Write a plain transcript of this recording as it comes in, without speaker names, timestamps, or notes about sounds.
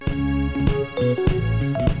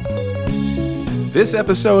This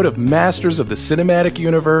episode of Masters of the Cinematic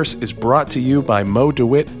Universe is brought to you by Mo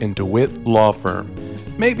DeWitt and DeWitt Law Firm.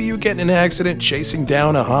 Maybe you get in an accident chasing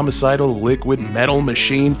down a homicidal liquid metal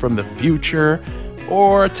machine from the future,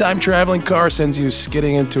 or a time-traveling car sends you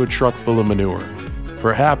skidding into a truck full of manure.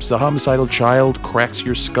 Perhaps a homicidal child cracks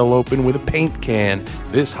your skull open with a paint can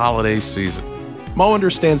this holiday season. Mo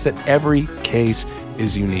understands that every case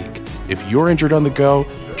is unique. If you're injured on the go,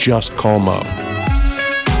 just call Mo.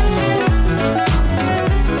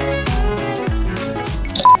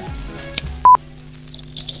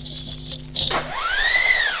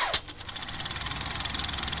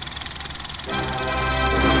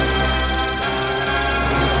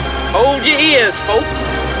 Hold your ears, folks.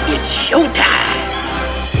 It's showtime.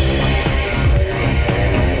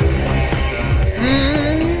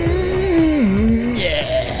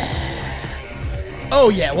 Oh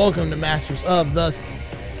yeah, welcome to Masters of the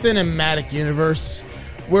Cinematic Universe,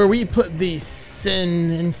 where we put the sin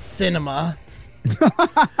in cinema.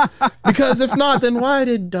 Because if not, then why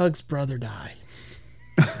did Doug's brother die?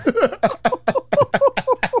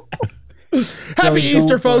 Happy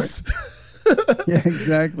Easter, folks. Yeah,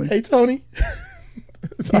 exactly. Hey, Tony.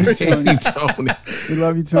 Sorry. Hey, Tony. We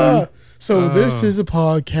love you, Tony. This is a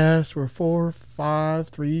podcast where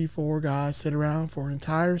 4 guys sit around for an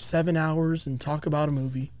entire 7 hours and talk about a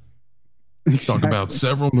movie. Talk about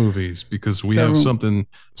several movies because we have something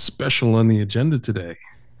special on the agenda today.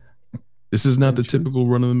 This is not the typical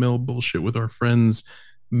run-of-the-mill bullshit with our friends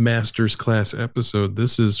Masters class episode.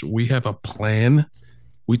 We have a plan.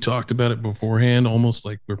 We talked about it beforehand, almost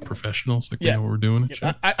like we're professionals, like we know what we're doing.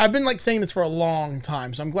 Yeah, I've been saying this for a long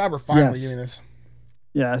time, so I'm glad we're finally doing this.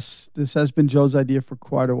 Yes, this has been Joe's idea for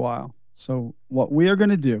quite a while. So what we are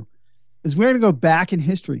going to do is we're going to go back in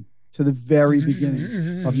history to the very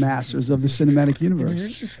beginning of Masters of the Cinematic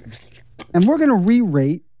Universe. And we're going to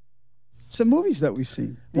re-rate some movies that we've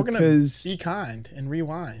seen. We're going to be kind and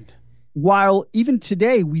rewind. While even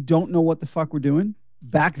today we don't know what the fuck we're doing,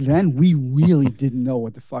 back then we really didn't know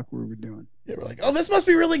what the fuck we were doing. Yeah, we're like, oh, this must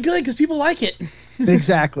be really good because people like it.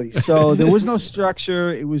 Exactly. So there was no structure.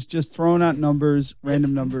 It was just throwing out numbers,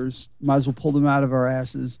 random numbers. Might as well pull them out of our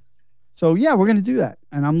asses. So yeah, we're going to do that.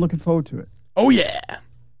 And I'm looking forward to it. Oh yeah.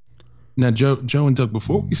 Now, Joe and Doug,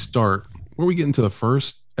 before we get into the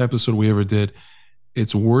first episode we ever did,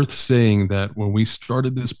 it's worth saying that when we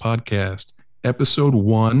started this podcast, episode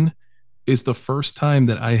 1 is the first time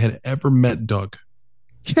that I had ever met Doug.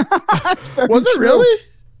 Was it really?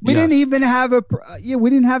 We didn't even have we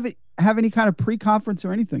didn't have any kind of pre-conference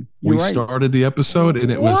or anything. We started the episode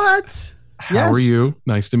and it was, how are you?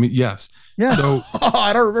 Nice to meet. Yes. Yeah. So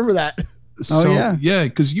I don't remember that. So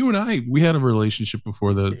because you and I, we had a relationship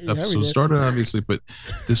before the episode started, obviously, but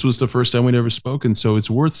this was the first time we'd ever spoken. So it's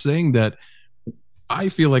worth saying that I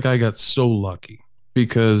feel like I got so lucky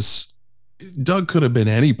because Doug could have been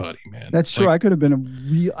anybody, man. That's true. I could have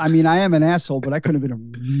been I am an asshole, but I could have been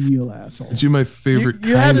a real asshole. You're my favorite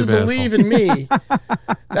you had to believe in me.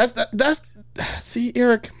 That's see,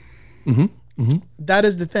 Eric. That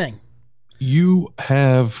is the thing. You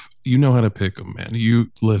know how to pick them, man. You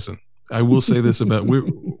listen. I will say this about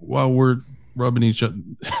while we're rubbing each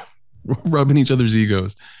other's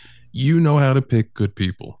egos, you know how to pick good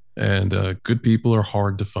people. And good people are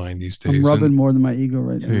hard to find these days. I'm rubbing more than my ego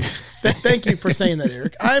right now. Thank you for saying that,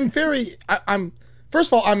 Eric. I'm first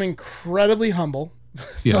of all, I'm incredibly humble.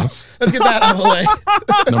 Yes. Let's get that out of the way.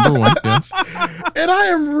 Number one, yes. And I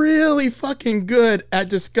am really fucking good at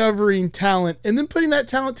discovering talent and then putting that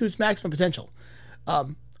talent to its maximum potential.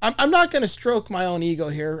 I'm not going to stroke my own ego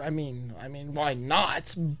here. I mean, why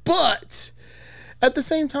not? But at the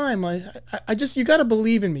same time, you got to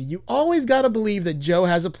believe in me. You always got to believe that Joe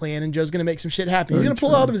has a plan and Joe's going to make some shit happen. He's going to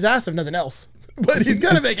pull it out of his ass if nothing else, but he's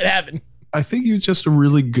going to make it happen. I think you're just a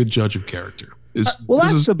really good judge of character. That's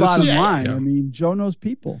the bottom line. Yeah. I mean, Joe knows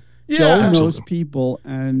people. Yeah, Joe knows people,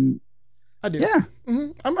 and I do. Yeah,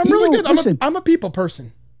 I'm really good. Listen, I'm a people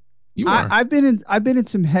person. You are. I've been in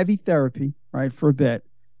some heavy therapy, right, for a bit,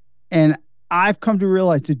 and I've come to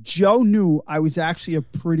realize that Joe knew I was actually a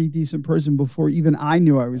pretty decent person before even I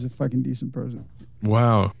knew I was a fucking decent person.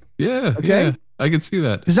 Wow. Yeah. Okay. Yeah, I can see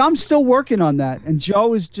that. Because I'm still working on that, and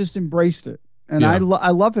Joe has just embraced it, and I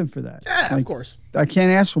love him for that. Yeah, of course. I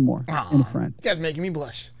can't ask for more in a friend. You guys are making me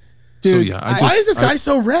blush. Dude, why is this guy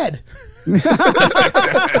so red?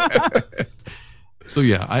 So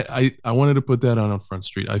yeah, I wanted to put that on Front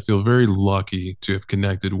Street. I feel very lucky to have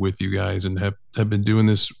connected with you guys and have been doing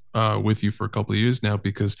this with you for a couple of years now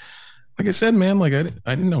because, like I said, man, like I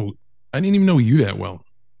didn't even know you that well.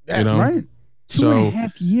 Yeah, you know? Right.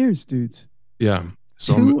 2.5 years, dudes. Yeah.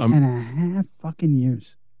 So I'm 2.5 fucking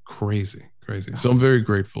years. Crazy. Crazy. So I'm very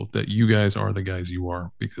grateful that you guys are the guys you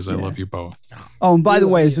are because I love you both. Oh, and by the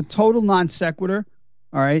way, as a total non sequitur,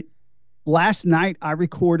 all right. Last night I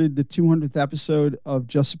recorded the 200th episode of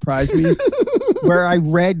Just Surprise Me, where I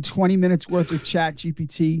read 20 minutes worth of Chat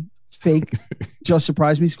GPT fake Just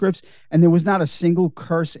Surprise Me scripts, and there was not a single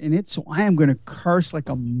curse in it. So I am going to curse like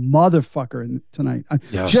a motherfucker tonight.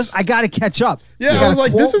 I got to catch up. Yeah, I was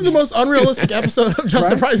like, this is the most unrealistic episode of Just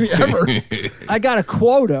Surprise Me ever. I got a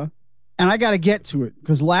quota. And I got to get to it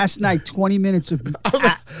because last night, 20 minutes of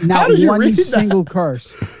not one single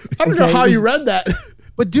curse. I don't know how you read that.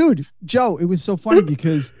 But dude, Joe, it was so funny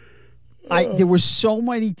because there were so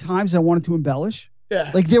many times I wanted to embellish.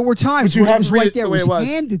 Yeah. Like there were times you where had it was to read right it there. the It way was it was.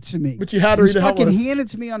 handed to me. But you had to read it how it was. handed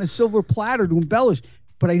to me on a silver platter to embellish.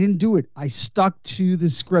 But I didn't do it. I stuck to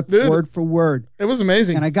the script word for word. It was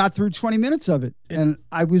amazing. And I got through 20 minutes of it. And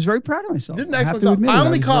I was very proud of myself. Did an excellent job. I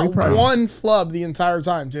only caught one flub the entire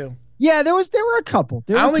time too. Yeah, there were a couple.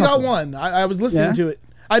 I only got one. I was listening to it.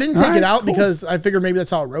 I didn't take it out because I figured maybe that's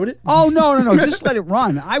how I wrote it. Oh, no. Just let it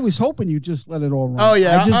run. I was hoping you just let it all run. Oh,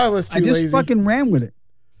 yeah. I was too lazy. I just fucking ran with it.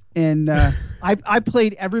 And I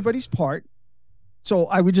played everybody's part. So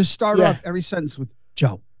I would just start off every sentence with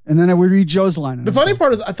Joe. And then I would read Joe's line. The funny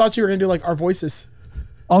part is I thought you were going to do like our voices.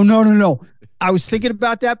 Oh, no. I was thinking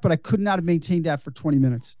about that, but I could not have maintained that for 20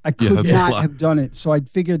 minutes. I could not have done it. So I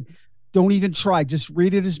figured, don't even try. Just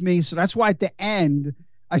read it as me. So that's why at the end,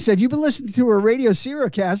 I said, you've been listening to a radio serial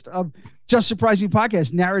cast of Just Surprise Me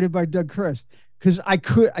podcast narrated by Doug Christ. Because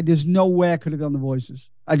there's no way I could have done the voices.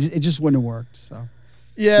 It just wouldn't have worked. So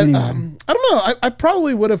yeah, anyway. I don't know. I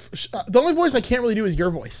probably would have. The only voice I can't really do is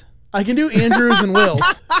your voice. I can do Andrew's and Will's.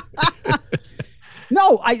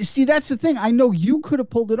 No, I see. That's the thing. I know you could have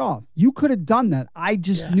pulled it off. You could have done that. I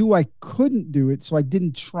just knew I couldn't do it, so I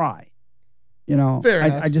didn't try. You know,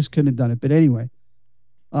 I just couldn't have done it. But anyway,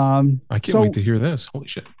 I can't wait to hear this. Holy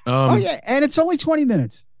shit! Oh yeah, and it's only 20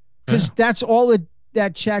 minutes because that's all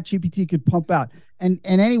that Chat GPT could pump out. And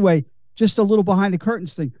anyway, just a little behind the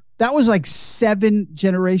curtains thing. That was like 7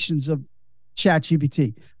 generations of Chat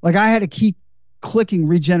GPT. Like I had to keep clicking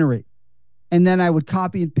regenerate, and then I would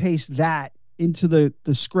copy and paste that into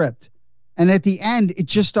the script, and at the end, it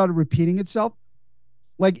just started repeating itself.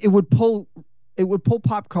 Like it would pull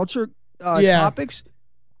pop culture topics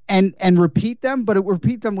and repeat them, but it would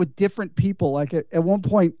repeat them with different people. Like at one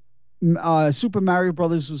point, Super Mario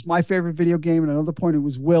Brothers was my favorite video game, and another point it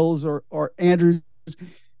was Will's or Andrew's.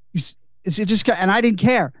 It just, and I didn't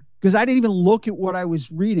care because I didn't even look at what I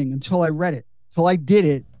was reading until I read it. Till I did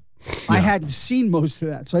it, I hadn't seen most of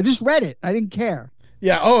that, so I just read it. I didn't care.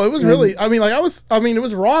 Yeah. Oh, it was really. I mean, it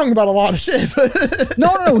was wrong about a lot of shit. No,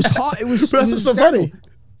 it was hot. It was. That's what's so funny.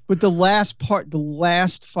 But the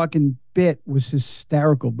last fucking bit was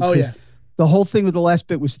hysterical. Because the whole thing with the last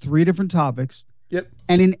bit was 3 different topics. Yep.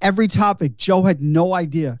 And in every topic, Joe had no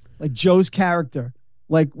idea. Like Joe's character.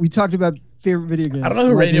 Like we talked about favorite video game. I don't know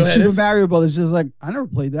who Radiohead is. Super Mario Brothers is like, I never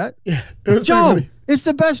played that. Yeah. Joe, it's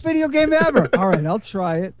the best video game ever. All right, I'll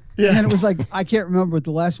try it. Yeah. And then it was like, I can't remember what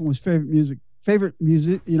the last one was. Favorite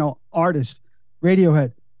music, artist,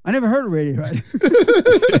 Radiohead. I never heard of Radiohead.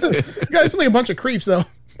 You guys sound like a bunch of creeps, though.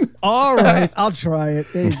 All right, I'll try it.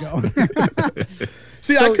 There you go.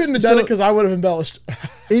 See, I couldn't have done it because I would have embellished.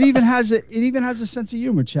 It even has a sense of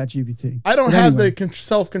humor, ChatGPT. I don't have the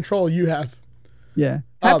self-control you have. Yeah.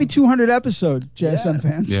 Happy 200 episode, JSM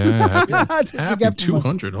fans. Yeah, happy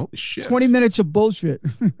 200. Holy shit. 20 minutes of bullshit.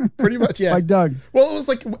 Pretty much, yeah. By Doug. Well, it was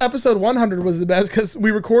like episode 100 was the best because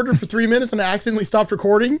we recorded for 3 minutes and I accidentally stopped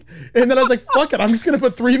recording. And then I was like, fuck it, I'm just going to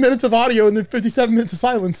put 3 minutes of audio and then 57 minutes of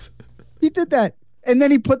silence. He did that. And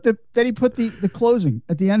then he put the closing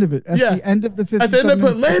at the end of it. At the end of the 57 minutes. And then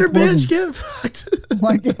I put later, bitch, get fucked.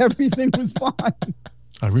 Like everything was fine.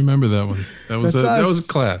 I remember that one. That was a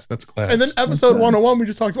class. That's class. And then episode 101, we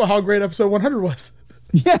just talked about how great episode 100 was.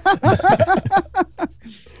 Yeah.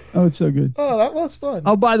 Oh, it's so good. Oh, that was fun.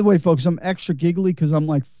 Oh, by the way, folks, I'm extra giggly because I'm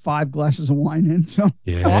like 5 glasses of wine in. So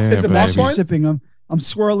is it box wine? Sipping. I'm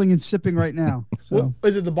swirling and sipping right now. So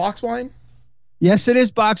is it the box wine? Yes, it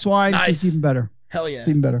is box wine. Nice. It's even better. Hell yeah. It's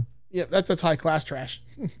even better. Yeah, that's high class trash.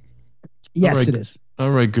 Yes, it is.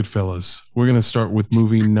 All right, good fellas. We're going to start with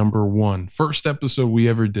movie number 1. First episode we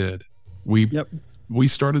ever did. We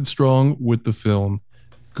started strong with the film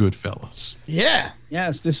Goodfellas. Yeah.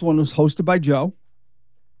 Yes, this one was hosted by Joe.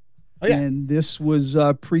 Oh, yeah. And this was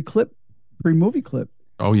pre-movie clip.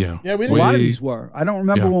 Oh, yeah. Yeah, a lot of these were. I don't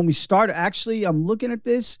remember when we started. Actually, I'm looking at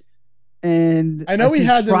this, and I know we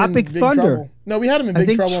had them Tropic in Big Thunder. Trouble. No, we had them in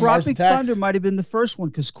Big Trouble. I think Tropic Thunder might have been the first one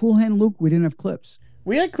because Cool Hand Luke, we didn't have clips.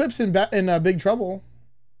 We had clips in Big Trouble.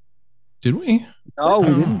 Did we? No, we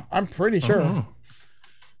didn't. I'm pretty sure. Oh.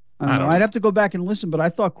 I don't know. I'd have to go back and listen, but I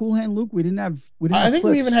thought Cool Hand Luke, we didn't have. I think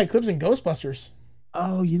clips. we even had clips in Ghostbusters.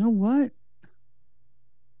 Oh, you know what?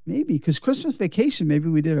 Maybe because Christmas Vacation, maybe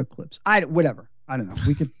we did our clips. Whatever. I don't know.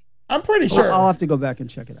 We could. I'm pretty sure. I'll have to go back and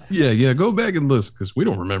check it out. Yeah. Go back and listen because we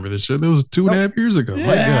don't remember this shit. That was 2.5 years ago. Yeah.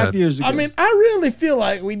 My 2.5 God. years ago. I mean, I really feel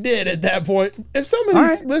like we did at that point. If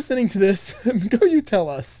somebody's listening to this, go you tell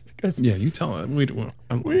us. Yeah, you tell it. We don't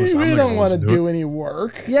want to do any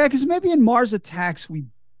work. Yeah, because maybe in Mars Attacks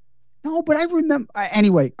No, but I remember.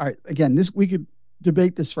 Anyway, all right. Again, we could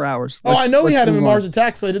debate this for hours. I know we had him in Mars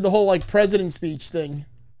Attacks. So they did the whole like president speech thing.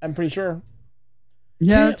 I'm pretty sure.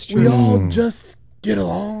 Yeah, that's true. We all just get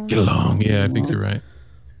along. Get along. Yeah, I think you're right.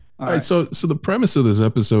 All right. So the premise of this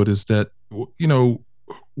episode is that,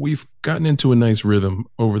 we've gotten into a nice rhythm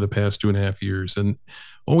over the past 2.5 years. And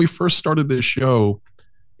when we first started this show,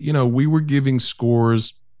 we were giving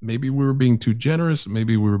scores. Maybe we were being too generous.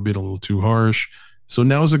 Maybe we were being a little too harsh. So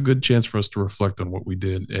now is a good chance for us to reflect on what we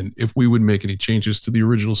did and if we would make any changes to the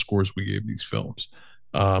original scores we gave these films.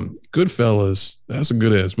 Goodfellas, that's a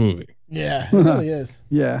good ass movie. Yeah, it really is.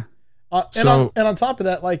 Yeah. And on top of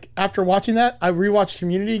that, like after watching that, I rewatched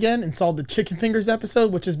Community again and saw the Chicken Fingers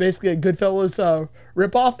episode, which is basically a Goodfellas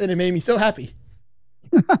ripoff, and it made me so happy.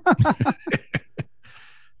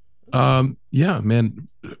 Yeah, man.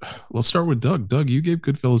 Let's start with Doug. Doug, you gave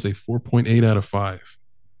Goodfellas a 4.8 out of 5.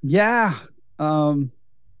 Yeah. A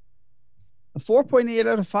 4.8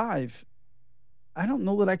 out of 5. I don't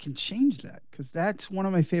know that I can change that because that's one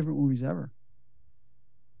of my favorite movies ever.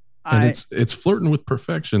 And it's flirting with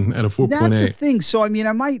perfection at a 4.8. That's the thing. So I mean,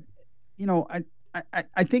 I might,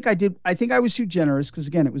 I think I did. I think I was too generous because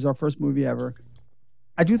again, it was our first movie ever.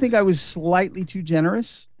 I do think I was slightly too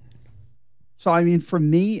generous. So I mean, for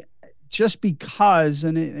me, just because,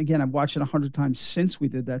 and again, I've watched it 100 times since we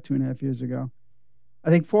did that 2.5 years ago. I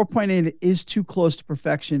think 4.8 is too close to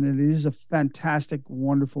perfection. And it is a fantastic,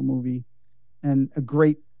 wonderful movie and a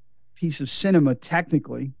great piece of cinema,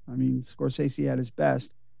 technically. I mean, Scorsese at his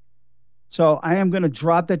best. So I am going to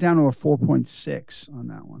drop that down to a 4.6 on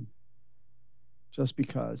that one. Just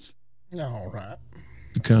because. All right.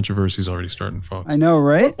 The controversy's already starting, folks. I know,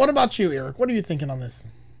 right? What about you, Eric? What are you thinking on this?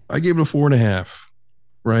 I gave it a 4.5,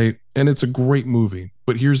 right? And it's a great movie.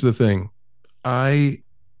 But here's the thing. I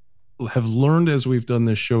have learned as we've done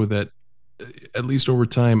this show that at least over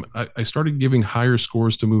time, I started giving higher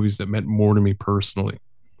scores to movies that meant more to me personally.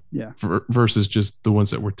 Yeah. Versus just the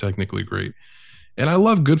ones that were technically great. And I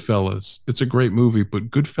love Goodfellas. It's a great movie, but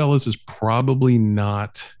Goodfellas is probably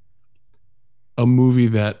not a movie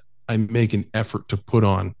that I make an effort to put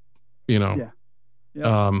on, Yeah.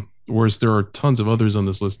 Whereas there are tons of others on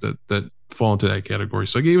this list that fall into that category.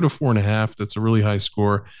 So I gave it a 4.5. That's a really high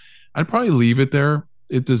score. I'd probably leave it there.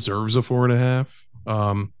 It deserves a 4.5.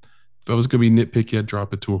 If I was going to be nitpicky, I'd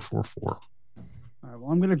drop it to a 4.4. All right.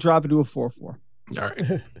 Well, I'm going to drop it to a 4.4. All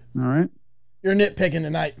right. All right. You're nitpicking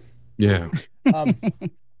tonight. Yeah.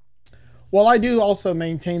 Well, I do also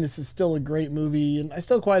maintain this is still a great movie, and I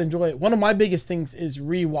still quite enjoy it. One of my biggest things is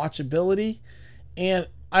rewatchability, and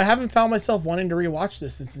I haven't found myself wanting to rewatch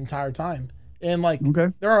this entire time. And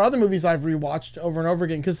there are other movies I've rewatched over and over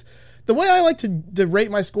again because the way I like to rate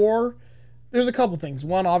my score, there's a couple things.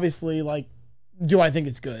 One, obviously, do I think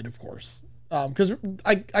it's good? Of course, because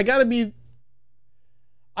I gotta be.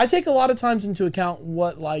 I take a lot of times into account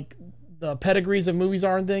what the pedigrees of movies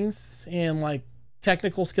are and things and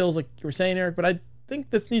technical skills like you were saying, Eric, but I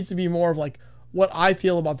think this needs to be more of what I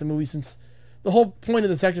feel about the movie since the whole point of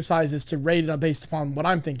this exercise is to rate it based upon what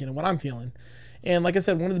I'm thinking and what I'm feeling. And like I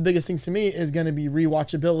said, one of the biggest things to me is going to be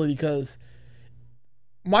rewatchability because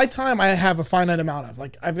my time I have a finite amount of.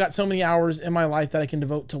 I've got so many hours in my life that I can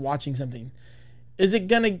devote to watching something. Is it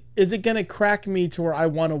gonna crack me to where I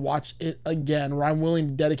want to watch it again, where I'm willing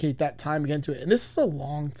to dedicate that time again to it? And this is a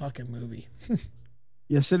long fucking movie.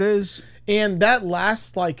 Yes, it is. And that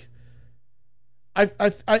last I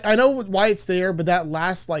know why it's there, but that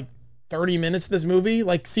last 30 minutes of this movie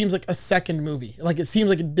seems like a second movie. It seems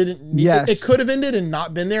like it didn't need it could have ended and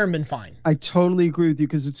not been there and been fine. I totally agree with you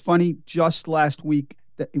because it's funny. Just last week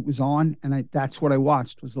that it was on, and that's what I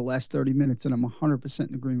watched was the last 30 minutes, and I'm 100%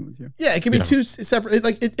 in agreement with you. Yeah, it could be two separate.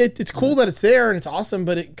 It's cool that it's there and it's awesome,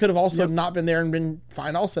 but it could have also not been there and been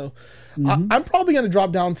fine. Also, I'm probably going to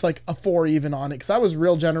drop down to a 4 even on it because I was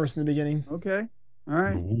real generous in the beginning. Okay, all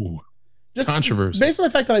right. Ooh. Just controversy. Based on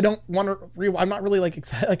the fact that I don't want to I'm not really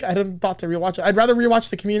excited. I haven't thought to rewatch it. I'd rather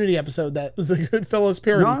rewatch the Community episode that was the Goodfellas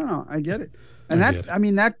parody. No, I get it. And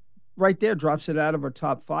that right there drops it out of our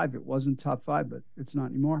top 5. It wasn't top 5, but it's not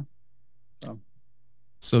anymore.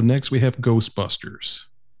 So next we have Ghostbusters,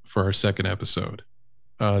 for our second episode.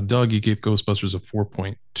 Doug, you gave Ghostbusters a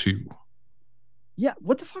 4.2. Yeah,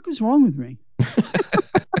 what the fuck was wrong with me?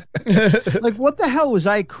 Like, what the hell, was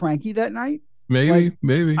I cranky that night?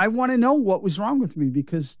 Maybe. I want to know what was wrong with me,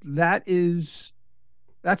 because that's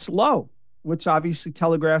low, which obviously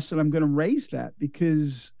telegraphs that I'm going to raise that,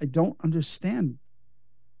 because I don't understand.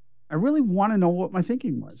 I really want to know what my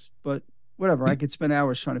thinking was, but whatever. I could spend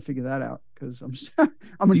hours trying to figure that out, because I'm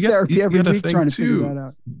in therapy every week trying to figure that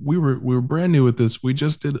out. We were brand new at this. We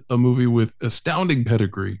just did a movie with astounding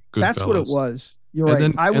pedigree. That's what it was. You're right.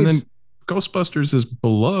 And then Ghostbusters is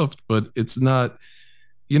beloved, but it's not,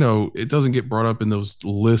 it doesn't get brought up in those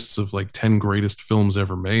lists of like 10 greatest films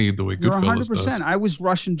ever made the way Goodfellas does. 100%. I was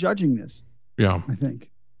Russian judging this. Yeah. I think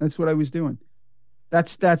that's what I was doing.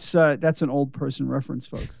 That's an old person reference,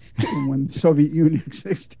 folks. When the Soviet Union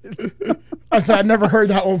existed. I'd never heard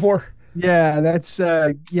that one before. Yeah, that's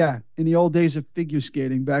in the old days of figure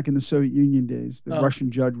skating, back in the Soviet Union days, the Russian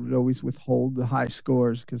judge would always withhold the high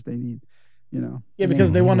scores because they need, Yeah,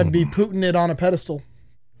 because they want to be Putin it on a pedestal.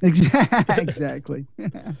 Exactly.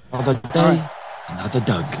 Another day, another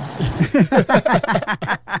Doug.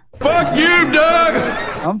 Fuck you,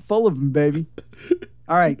 Doug! I'm full of them, baby.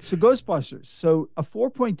 All right, so Ghostbusters. So a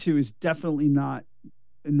 4.2 is definitely not.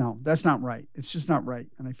 No, that's not right. It's just not right,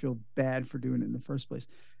 and I feel bad for doing it in the first place.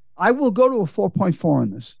 I will go to a 4.4 on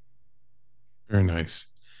this. Very nice.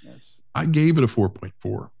 Yes. I gave it a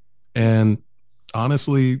 4.4, and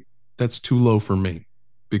honestly, that's too low for me,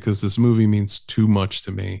 because this movie means too much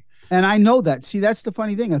to me. And I know that. See, that's the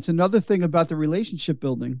funny thing. That's another thing about the relationship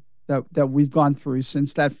building that we've gone through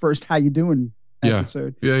since that first "How You Doing"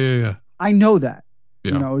 episode. Yeah. I know that.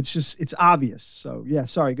 Yeah. It's obvious. So yeah,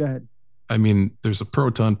 sorry, go ahead. I mean, there's a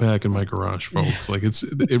proton pack in my garage, folks. Like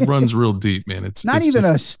it runs real deep, man. It's not even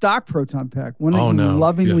a stock proton pack. One that you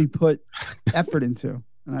lovingly put effort into.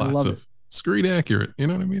 And I love it. Screen accurate. You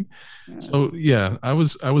know what I mean? Yeah. So yeah, I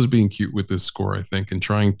was being cute with this score, I think, and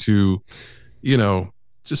trying to,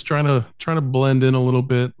 just trying to blend in a little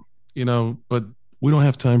bit, but we don't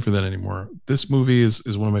have time for that anymore. This movie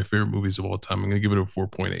is one of my favorite movies of all time. I'm gonna give it a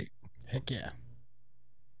 4.8. Heck yeah.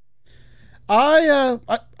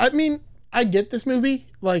 I mean, I get this movie,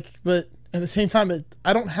 but at the same time,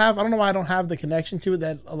 I don't know why I don't have the connection to it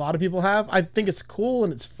that a lot of people have. I think it's cool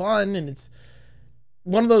and it's fun, and it's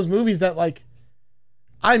one of those movies that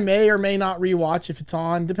I may or may not rewatch if it's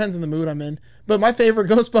on. Depends on the mood I'm in. But my favorite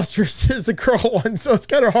Ghostbusters is the girl one, so it's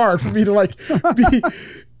kind of hard for me to be.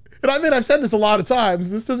 And I mean, I've said this a lot of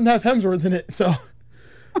times. This doesn't have Hemsworth in it, so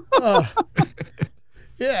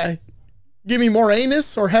yeah. Give me more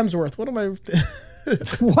anus or Hemsworth. What am I?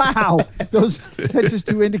 Wow, that's just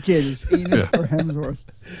two indicators: anus or Hemsworth.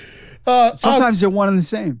 Sometimes they're one and the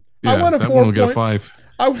same. Yeah, I want that one will get a 5.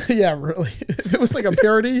 Yeah, really. If it was like a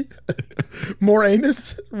parody, more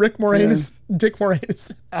anus, Rick Moranis, Dick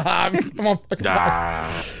Moranis. Come on,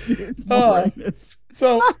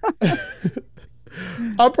 so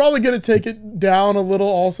I'm probably gonna take it down a little.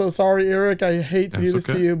 Also, sorry, Eric. I hate to do this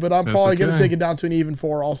to you, but I'm probably gonna take it down to an even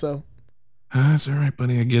 4. Also. That's all right,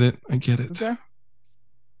 buddy. I get it. Okay. All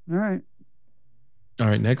right.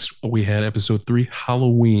 Next, we had episode 3,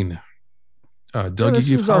 Halloween. Doug,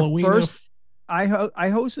 you gave Halloween. I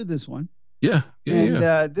hosted this one. Yeah.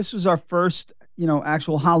 This was our first,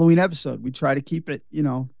 actual Halloween episode. We try to keep it,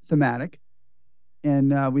 thematic,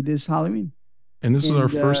 and we did this Halloween. And this was our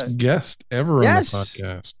first guest ever on the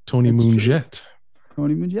podcast, Tony Munjet.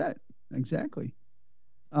 Tony Munjet, exactly.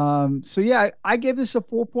 So yeah, I gave this a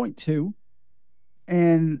 4.2.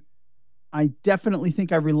 And I definitely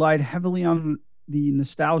think I relied heavily on the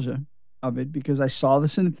nostalgia of it, because I saw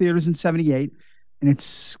this in the theaters in 78 and it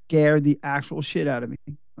scared the actual shit out of me.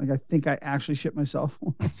 I think I actually shit myself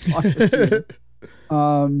when I saw it.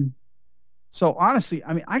 So honestly,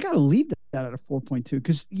 I mean, I got to leave that at a 4.2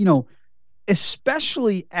 because,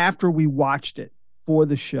 especially after we watched it for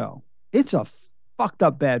the show, it's a fucked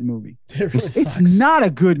up bad movie. It really it's sucks. Not a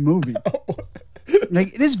good movie.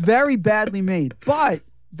 It is very badly made, but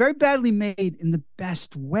very badly made in the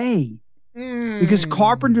best way. Because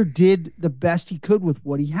Carpenter did the best he could with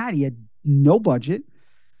what he had. He had no budget.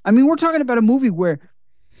 I mean, we're talking about a movie where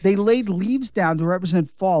they laid leaves down to represent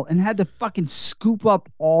fall and had to fucking scoop up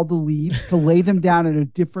all the leaves to lay them down at a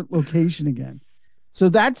different location again. So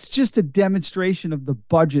that's just a demonstration of the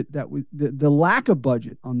budget that was the lack of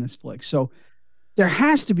budget on this flick. So there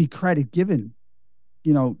has to be credit given,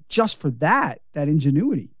 just for that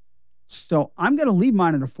ingenuity. So I'm going to leave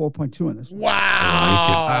mine at a 4.2 on this one.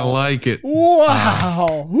 Wow. I like it.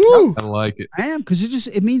 Wow. I like it. I am, because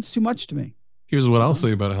it means too much to me. Here's what I'll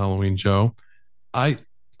say about Halloween, Joe.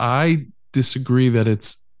 I disagree that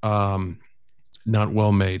it's not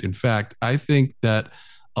well made. In fact, I think that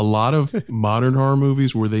a lot of modern horror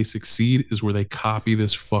movies where they succeed is where they copy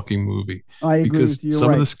this fucking movie. I agree Because with you.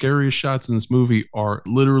 some of the scariest shots in this movie are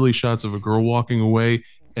literally shots of a girl walking away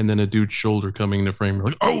and then a dude's shoulder coming into frame. You're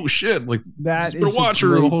like, oh shit! Like that you is watch her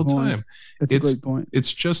the whole point. time. That's a great point.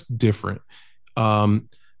 It's just different.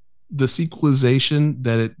 The sequelization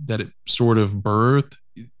that it sort of birthed.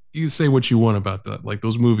 You say what you want about that. Like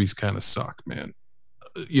those movies kind of suck, man.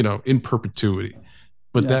 In perpetuity.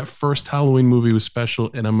 But that first Halloween movie was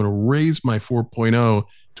special, and I'm going to raise my 4.0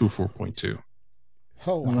 to a 4.2.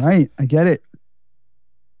 Oh, wow. All right. I get it.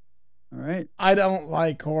 All right. I don't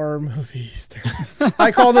like horror movies.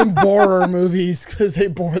 I call them borer movies because they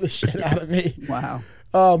bore the shit out of me. Wow.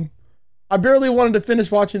 I barely wanted to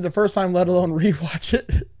finish watching it the first time, let alone rewatch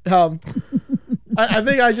it. I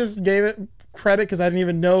think I just gave it credit because I didn't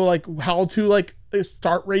even know like how to like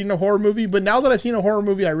start rating a horror movie. But now that I've seen a horror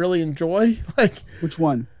movie I really enjoy, like which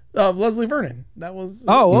one? Leslie Vernon. That was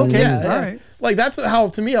okay. Yeah, all right. Like that's how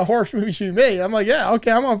to me a horror movie should be made. I'm like, yeah,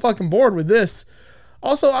 okay, I'm on fucking board with this.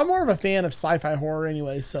 Also, I'm more of a fan of sci-fi horror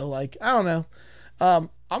anyway, so like I don't know. I'm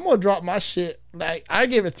gonna drop my shit. Like I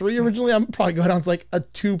gave it 3 originally. I'm probably go down to like a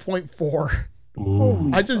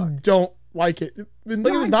 2.4. I just don't like it.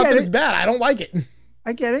 It's not that it's bad. I don't like it.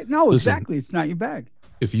 I get it. No, listen, exactly. It's not your bag.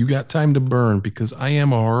 If you got time to burn, because I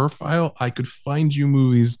am a horror file, I could find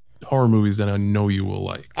you horror movies that I know you will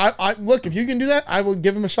like. I look, if you can do that, I will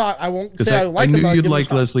give them a shot. I won't say I like them. I knew you'd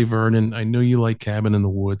like Leslie Vernon. I know you like Cabin in the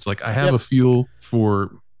Woods. Like I have a feel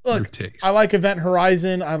for your taste. I like Event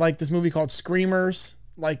Horizon. I like this movie called Screamers.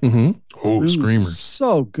 Like, Screamers,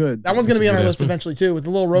 so good. That one's going to be on our list eventually too, with the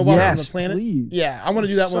little robots on the planet. Please. Yeah, I want to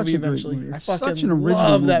do that movie eventually. I fucking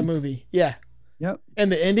love that movie. Yeah. Yep.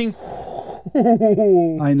 And the ending.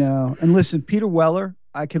 I know. And listen, Peter Weller,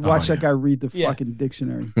 I could watch that guy read the fucking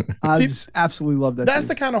dictionary. I just absolutely love that. That's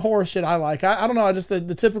the kind of horror shit I like. I don't know. I just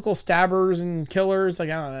the typical stabbers and killers. Like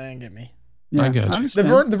I don't know. That didn't get me. Yeah, I get you.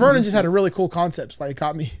 The Vernon just had a really cool concept. Why it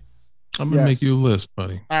caught me. I'm gonna make you a list,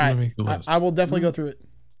 buddy. All right. I will definitely go through it.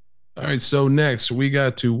 All right. So next we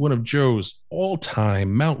got to one of Joe's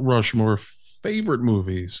all-time Mount Rushmore favorite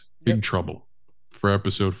movies, Big Trouble, for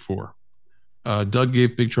episode 4. Doug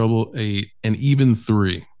gave Big Trouble an even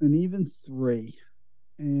 3. An even 3.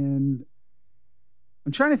 And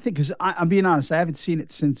I'm trying to think because I'm being honest, I haven't seen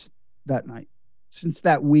it since that night, since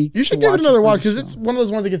that week. You should give it another watch because it's one of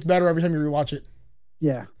those ones that gets better every time you rewatch it.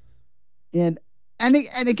 Yeah. And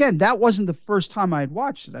again, that wasn't the first time I had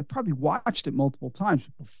watched it. I probably watched it multiple times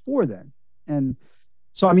before then. And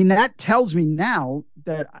so, I mean, that tells me now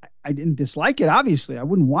that I didn't dislike it. Obviously, I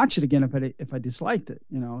wouldn't watch it again if I disliked it,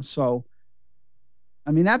 So,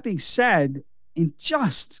 I mean, that being said, I'm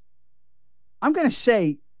going to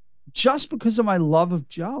say just because of my love of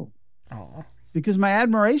Joe, because my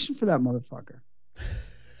admiration for that motherfucker.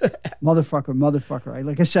 Motherfucker.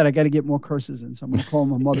 Like I said, I got to get more curses in, so I'm going to call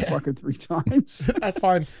him a motherfucker 3 times. That's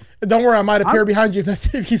fine. Don't worry, I might appear behind you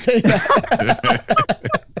if you say that.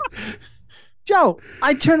 Joe,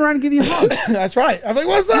 I'd turn around and give you a hug. That's right. I'm like,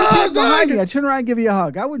 what's up, Doug? I'd turn around and give you a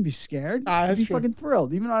hug. I wouldn't be scared. I'd be fucking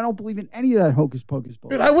thrilled, even though I don't believe in any of that hocus pocus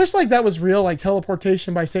bullshit. Dude, I wish like that was real, like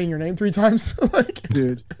teleportation by saying your name 3 times.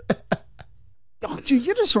 Dude. Oh, dude,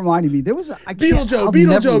 you just reminded me. There was Beetle Joe.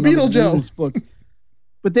 This book.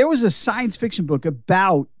 But there was a science fiction book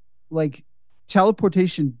about like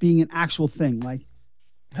teleportation being an actual thing. Like,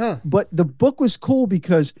 but the book was cool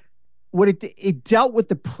because what it dealt with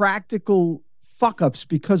the practical fuck ups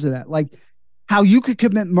because of that. Like how you could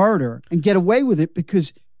commit murder and get away with it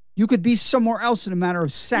because you could be somewhere else in a matter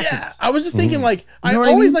of seconds. Yeah, I was just thinking like I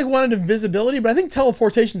always like wanted invisibility, but I think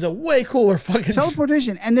teleportation's a way cooler fucking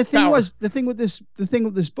teleportation. And the thing with this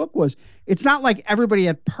book was it's not like everybody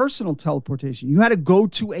had personal teleportation. You had to go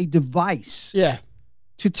to a device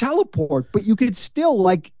to teleport, but you could still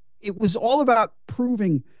like it was all about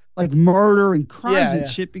proving like murder and crimes and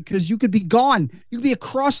shit because you could be gone. You could be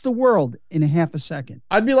across the world in a half a second.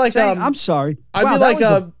 I'd be like I'm sorry. I'd be like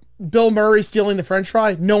Bill Murray stealing the French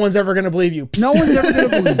fry. No one's ever going to believe you. No one's ever going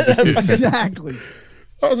to believe you. Exactly.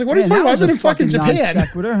 I was like, what are you talking about? I've been in fucking Japan.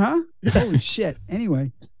 Sequitur, huh? Holy shit.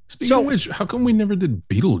 Anyway. Speaking of which, how come we never did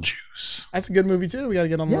Beetlejuice? That's a good movie too. We got to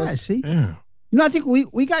get on the list. See? Yeah. I think we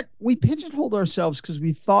pigeonholed ourselves because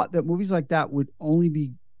we thought that movies like that would only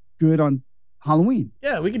be good on Halloween.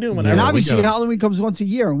 Yeah, we can do them whenever. And obviously Halloween comes once a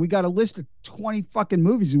year and we got a list of 20 fucking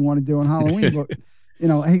movies we want to do on Halloween. But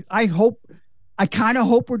I kind of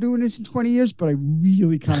hope we're doing this in 20 years, but I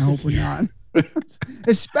really kind of hope we're not,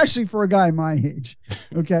 especially for a guy my age.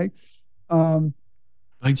 Okay.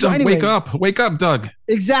 Like, So Doug, anyway- wake up, Doug.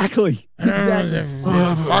 Exactly.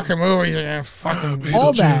 Fucking movies. Fucking.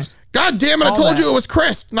 All that. God damn it! I All told that. you it was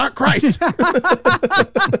Chris, not Christ.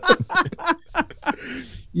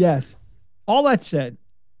 Yes. All that said,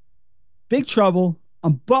 Big Trouble,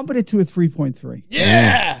 I'm bumping it to a 3.3.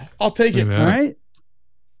 Yeah, I'll take it. Look at All that. right?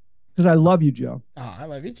 Because I love you, Joe. Oh, I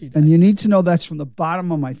love you too. And you need to know that's from the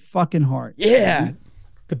bottom of my fucking heart. Yeah,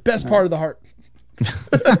 the best part of the heart.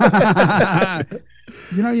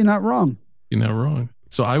 You know, you're not wrong. You're not wrong.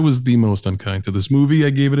 So I was the most unkind to this movie. I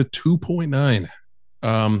gave it a 2.9.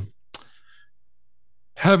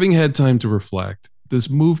 Having had time to reflect, this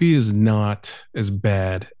movie is not as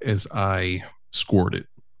bad as I scored it.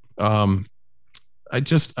 I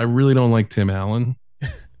really don't like Tim Allen.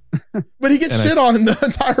 But he gets And shit on in the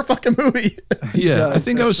entire fucking movie. Yeah, Yes, I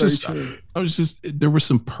think that's very true. there was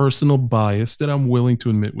some personal bias that I'm willing to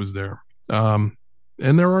admit was there.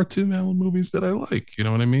 And there are Tim Allen movies that I like, you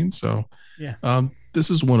know what I mean? So Yeah. this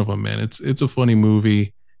is one of them, man. It's a funny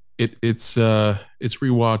movie. It's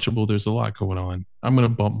rewatchable. There's a lot going on. I'm gonna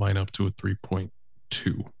bump mine up to a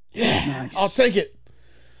 3.2. Yeah, Nice. I'll take it.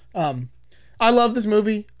 I love this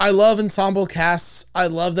movie. I love ensemble casts. I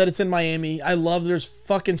love that it's in Miami. I love there's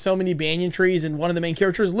fucking so many banyan trees, and one of the main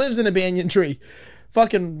characters lives in a banyan tree.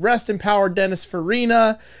 Fucking rest in power, Dennis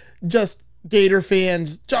Farina. Just Gator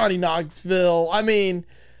fans, Johnny Knoxville. I mean,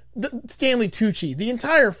 Stanley Tucci. The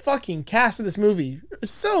entire fucking cast of this movie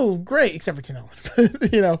is so great, except for Tim Allen.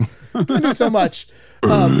 You know, they do so much.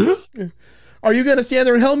 Are you going to stand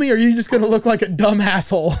there and help me, or are you just going to look like a dumb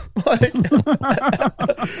asshole? Like,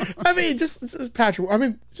 I mean, just Patrick. I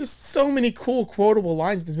mean, just so many cool quotable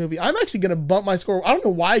lines in this movie. I'm actually going to bump my score. I don't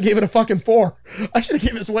know why I gave it a fucking 4. I should have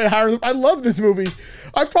given this way higher. I love this movie.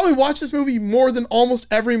 I've probably watched this movie more than almost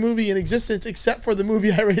every movie in existence, except for the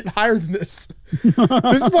movie I rated higher than this. This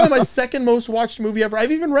is probably my second most watched movie ever.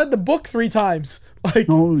 I've even read the book 3 times. Like,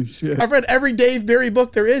 Holy shit. I've read every Dave Barry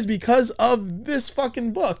book there is because of this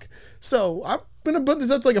fucking book. So I'm going to put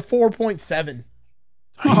this up to like a 4.7.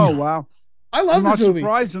 Oh, wow. I love I'm this not movie.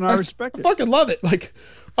 surprised, and I respect I it. fucking love it. Like,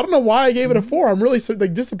 I don't know why I gave it a 4. I'm really so,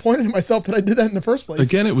 like, disappointed in myself that I did that in the first place.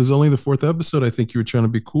 Again, it was only the 4th episode. I think you were trying to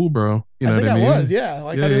be cool, bro. You know I think what I I mean? was, yeah.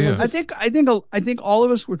 Like, Yeah, I didn't yeah. want this- I think all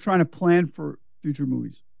of us were trying to plan for future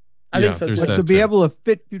movies. I think so there's too. that To be too. able to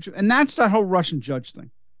fit future, and that's that whole Russian judge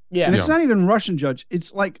thing. Yeah. And it's not even Russian judge.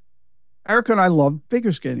 It's like Erica and I love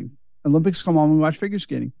figure skating. Olympics come on, we watch figure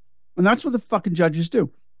skating. And that's what the fucking judges do.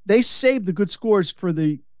 They save the good scores for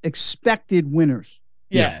the expected winners.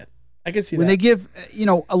 Yeah. I can see When that. they give,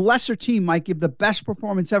 a lesser team might give the best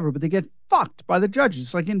performance ever, but they get fucked by the judges.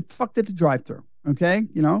 It's like getting fucked at the drive-thru. Okay?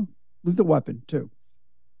 Leave the weapon too.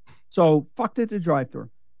 So fucked at the drive-thru.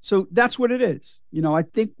 So that's what it is. I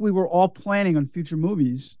think we were all planning on future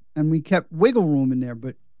movies and we kept wiggle room in there,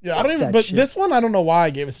 but Yeah, I don't even. that But shit. this one, I don't know why I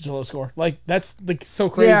gave it such a low score. Like, that's like so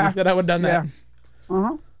crazy Yeah. that I would have done that.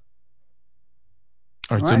 uh-huh.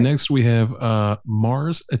 All right, All so right. next we have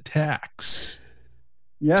Mars Attacks.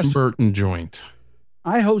 Yes. Tim Burton joint.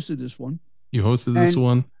 I hosted this one. You hosted this And-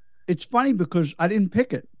 one. It's funny because I didn't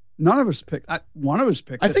pick it. None of us picked. One of us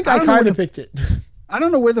picked I it. think I don't know kind where of the- picked it. I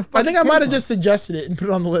don't know where the. I fuck think it I came might have from. just suggested it and put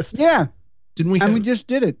it on the list. Yeah, Didn't we and have, we just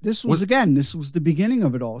did it. This was this was the beginning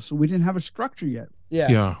of it all, so we didn't have a structure yet. Yeah.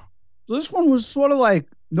 yeah. So this one was sort of like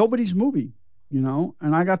nobody's movie, and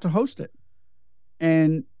I got to host it.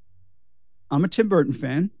 And I'm a Tim Burton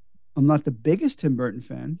fan. I'm not the biggest Tim Burton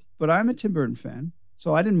fan, but I'm a Tim Burton fan,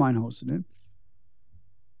 so I didn't mind hosting it.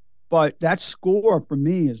 But that score for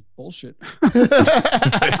me is bullshit.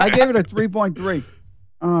 I gave it a 3.3.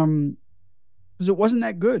 Because it wasn't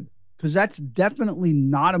that good. Because that's definitely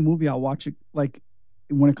not a movie I'll watch it. Like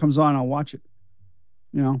when it comes on, I'll watch it.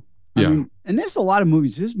 I Yeah. mean, and there's a lot of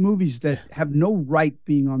movies. There's movies that have no right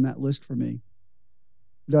being on that list for me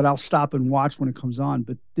that I'll stop and watch when it comes on.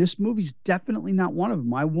 But this movie's definitely not one of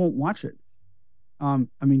them. I won't watch it. I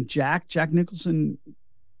mean, Jack Nicholson,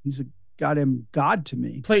 he's a goddamn god to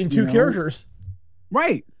me. Playing two characters.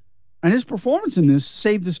 Right. And his performance in this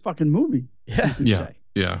saved this fucking movie. Yeah. You could Yeah. say,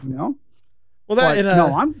 Yeah. Well, that But, and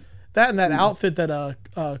no, I'm that outfit that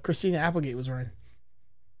Christina Applegate was wearing.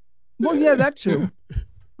 well, yeah, that too.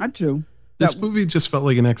 That too. This That- movie just felt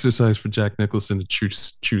like an exercise for Jack Nicholson to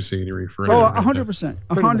chew scenery for Oh, anyone. 100%.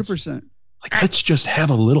 100%. Like, let's just have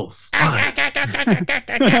a little fun.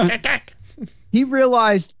 He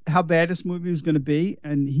realized how bad this movie was going to be,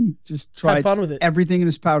 and he just Had tried fun with it. everything in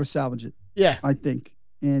his power to salvage it, Yeah. I think.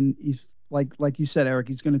 And he's like you said, Eric,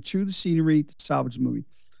 he's going to chew the scenery to salvage the movie.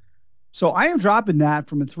 So I am dropping that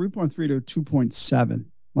from a 3.3 to a 2.7.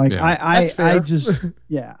 Like Yeah. I That's fair. just,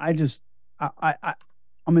 yeah,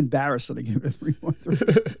 I'm I'm embarrassed that I gave it a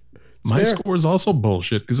 3.3. My fair. score is also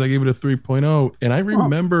bullshit because I gave it a 3.0. And I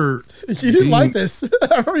remember You didn't like this. I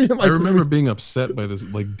remember you didn't like I this remember movie. being upset by this,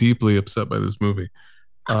 like deeply upset by this movie.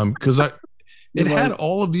 Because it You're had right.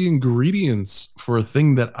 all of the ingredients for a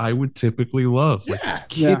thing that I would typically love. Like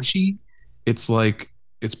it's Yeah. kitschy. It's like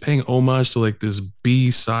it's paying homage to like this B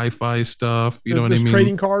sci-fi stuff. You know what I There's mean?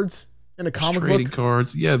 trading cards in a There's comic trading book.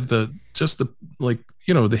 cards. Yeah, the like,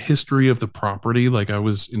 you know, the history of the property. Like I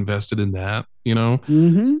was invested in that, you know.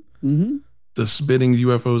 Mm-hmm. Mm-hmm. The spinning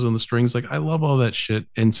UFOs on the strings. Like I love all that shit.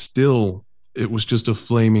 And still it was just a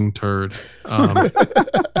flaming turd.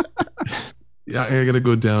 Yeah, I gotta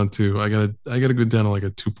go down to I gotta go down to like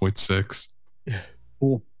a 2.6.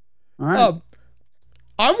 Cool. All right.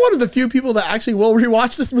 I'm one of the few people that actually will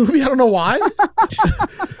rewatch this movie. I don't know why.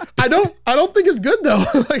 I don't think it's good though.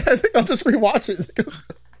 Like I think I'll just rewatch it because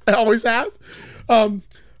I always have.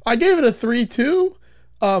 I gave it a 3.2.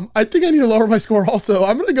 I think I need to lower my score also.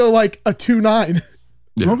 I'm gonna go like a 2.9.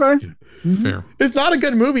 Yeah, Okay. yeah, fair. It's not a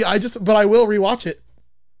good movie. But I will rewatch it.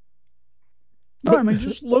 No, I mean,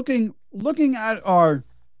 just looking at our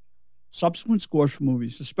subsequent scores for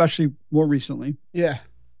movies, especially more recently, Yeah.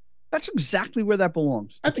 that's exactly where that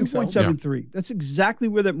belongs. I think so. 2.73. That's exactly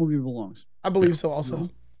where that movie belongs. I believe so also.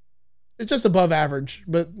 It's just above average,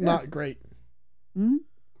 but not great. Mhm.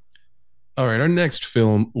 All right, our next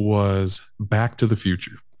film was Back to the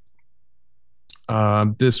Future.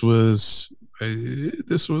 This was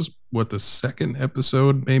what, the second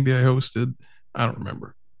episode maybe I hosted. I don't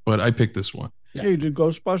remember, but I picked this one. Yeah. Yeah, you did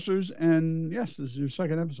Ghostbusters, and yes, this is your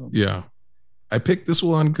second episode. Yeah, I picked this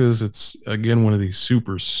one because it's again one of these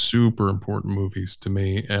super super important movies to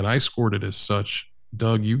me, and I scored it as such.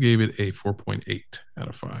 Doug, you gave it a 4.8 out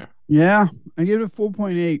of 5. Yeah, I gave it a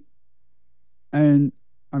 4.8. And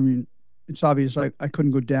I mean, it's obvious I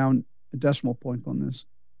couldn't go down a decimal point on this.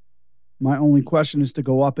 My only question is to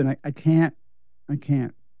go up, and I can't.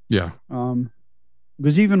 Yeah,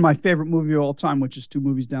 Because even my favorite movie of all time, which is 2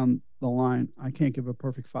 movies down the line, I can't give a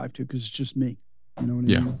perfect 5 to because it's just me. You know what I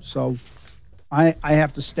Yeah. mean? So I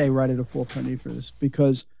have to stay right at a 4.8 for this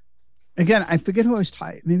because, again, I forget who I was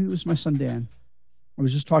tied. Maybe it was my son Dan. I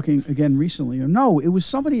was just talking again recently. Or no, it was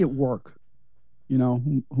somebody at work, you know,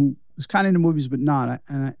 who was kind of into movies but not.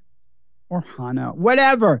 Or Hannah,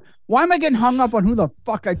 whatever. Why am I getting hung up on who the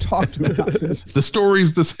fuck I talked to about this? the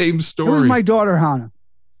story's the same It was story. my daughter, Hannah.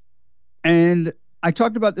 And I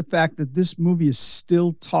talked about the fact that this movie is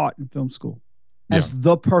still taught in film school as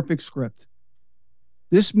the perfect script.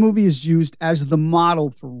 This movie is used as the model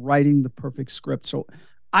for writing the perfect script. So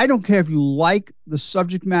I don't care if you like the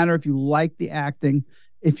subject matter, if you like the acting,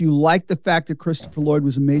 if you like the fact that Christopher Lloyd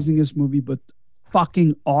was amazing in this movie, but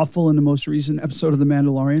fucking awful in the most recent episode of The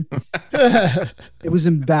Mandalorian. It was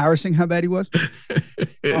embarrassing how bad he was.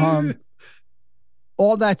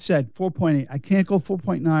 All that said, 4.8. I can't go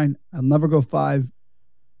 4.9. I'll never go 5.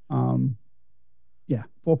 Yeah,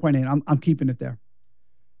 4.8. I'm keeping it there.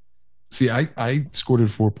 See, I scored it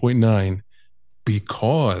 4.9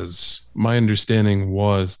 because my understanding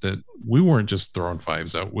was that we weren't just throwing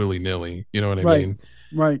 5s out willy-nilly. You know what I Right. mean?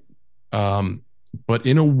 Right. But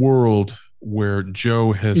in a world where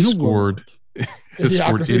Joe has scored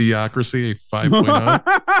Idiocracy a 5.0,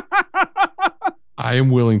 I am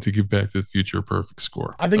willing to give Back to the Future a perfect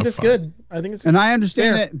score. I think of that's 5. good. I think it's. And I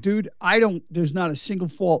understand Fair. that, dude. There's not a single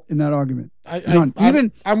fault in that argument.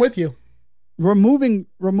 I'm with you. Removing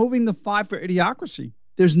the 5 for Idiocracy,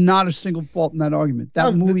 there's not a single fault in that argument.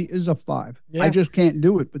 That movie is a 5. Yeah. I just can't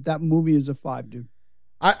do it, but that movie is a 5, dude.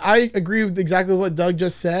 I agree with exactly what Doug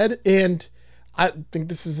just said, and I think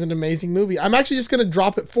this is an amazing movie. I'm actually just going to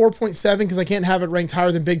drop it 4.7 because I can't have it ranked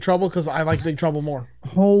higher than Big Trouble because I like Big Trouble more.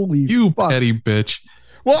 Holy You fuck. petty bitch.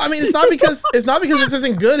 Well, I mean, it's not because this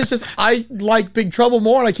isn't good. It's just I like Big Trouble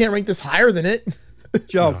more, and I can't rank this higher than it.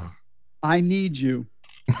 Joe, I need you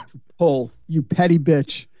to pull You Petty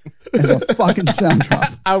Bitch as a fucking sound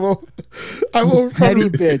drop. I will. Petty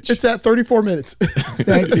bitch. It's at 34 minutes.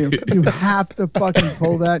 Thank you. You have to fucking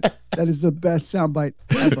pull that. That is the best soundbite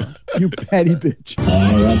ever. You petty bitch.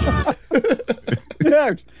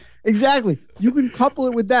 Yeah, exactly. You can couple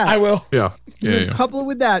it with that. I will. Yeah. You Yeah. can Yeah. couple it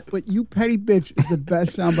with that, but you petty bitch is the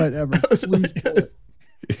best soundbite ever. Please pull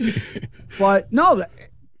it. But no,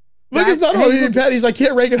 Look, it's not hey, only look, Petty's. I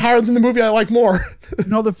can't rank it higher than the movie I like more. you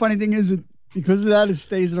know, the funny thing is that because of that, it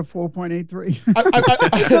stays at a 4.83.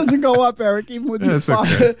 I It doesn't go up, Eric, even with That's your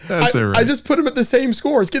 5. okay. That's all right. I just put him at the same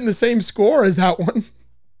score. It's getting the same score as that one.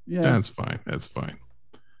 Yeah. That's fine. That's fine.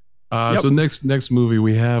 Yep. So next movie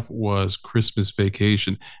we have was Christmas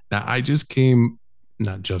Vacation. Now I just came,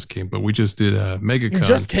 not just came, but we just did a You MegaCon.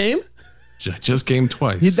 just came? I just came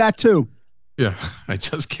twice. Did that too. Yeah, I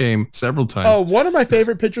just came several times. Oh, one of my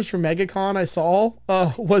favorite pictures from MegaCon I saw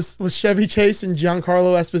was Chevy Chase and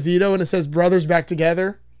Giancarlo Esposito, and it says "Brothers Back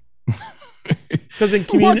Together." Because in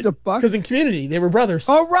Community, they were brothers.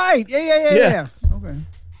 Oh right, yeah. Okay.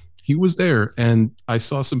 He was there, and I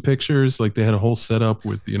saw some pictures. Like they had a whole setup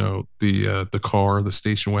with the car, the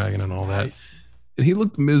station wagon, and all that. Nice. And he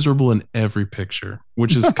looked miserable in every picture,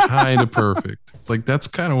 which is kind of perfect. Like that's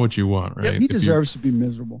kind of what you want, right? He deserves to be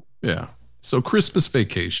miserable. Yeah. So Christmas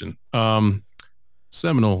Vacation,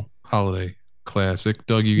 seminal holiday classic.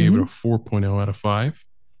 Doug, you gave it a 4.0 out of 5.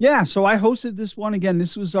 Yeah, so I hosted this one again.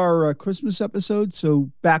 This was our Christmas episode. So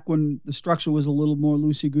back when the structure was a little more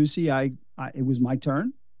loosey goosey, it was my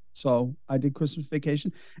turn. So I did Christmas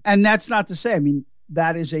Vacation, and that's not to say. I mean,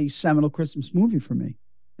 that is a seminal Christmas movie for me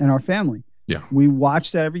and our family. Yeah, we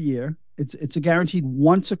watch that every year. It's a guaranteed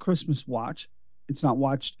once a Christmas watch. It's not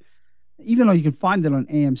watched, even though you can find it on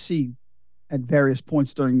AMC at various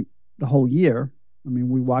points during the whole year. I mean,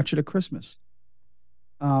 we watch it at Christmas.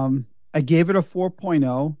 I gave it a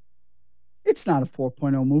 4.0. It's not a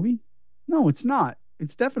 4.0 movie. No, it's not.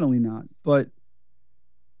 It's definitely not. But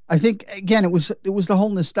I think, again, it was the whole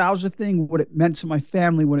nostalgia thing, what it meant to my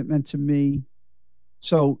family, what it meant to me.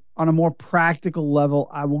 So on a more practical level,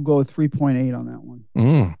 I will go with 3.8 on that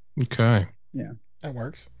one. Okay. Yeah. That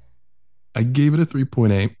works. I gave it a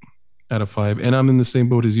 3.8 out of 5, and I'm in the same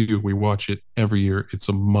boat as you. We watch it every year. It's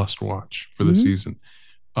a must watch for the season.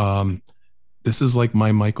 This is like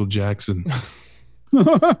my Michael Jackson,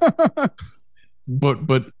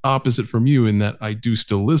 but opposite from you in that I do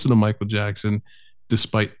still listen to Michael Jackson,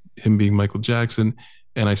 despite him being Michael Jackson,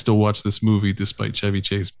 and I still watch this movie despite Chevy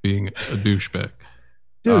Chase being a douchebag.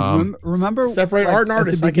 Dude, remember separate art and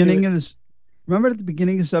artist. Remember at the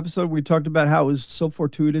beginning of this episode, we talked about how it was so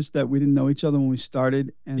fortuitous that we didn't know each other when we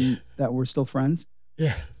started and that we're still friends.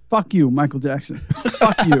 Yeah. Fuck you, Michael Jackson.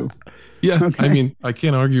 Fuck you. Yeah. Okay. I mean, I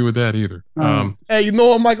can't argue with that either. Hey, you know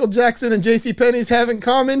what Michael Jackson and JCPenney's have in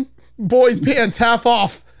common? Boys' pants half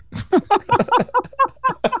off.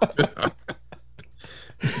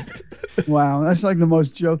 Wow, that's like the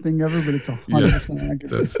most Joe thing ever, but it's 100%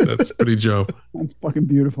 accurate. That's pretty Joe. That's fucking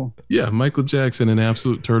beautiful. Yeah, Michael Jackson, an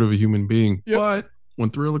absolute turd of a human being. Yep. But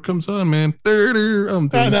when Thriller comes on, man,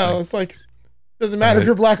 I know. It's like, doesn't matter if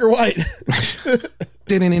you're black or white.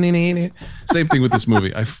 Same thing with this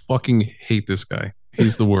movie. I fucking hate this guy.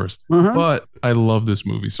 He's the worst. But I love this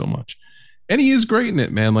movie so much. And he is great in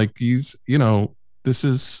it, man. Like he's, this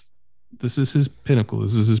is his pinnacle.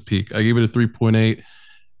 This is his peak. I gave it a 3.8.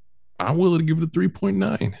 I'm willing to give it a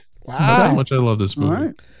 3.9. Wow. That's how much I love this movie.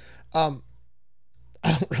 Right. I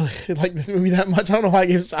don't really like this movie that much. I don't know why I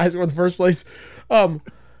gave it a high score in the first place. And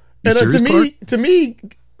to me,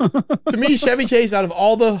 Chevy Chase, out of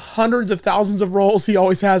all the hundreds of thousands of roles he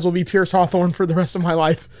always has, will be Pierce Hawthorne for the rest of my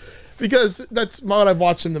life, because that's what I've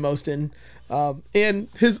watched him the most in. And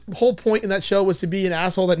his whole point in that show was to be an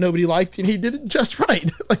asshole that nobody liked, and he did it just right.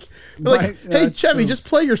 Like, hey, Chevy, just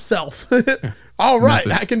play yourself. All right,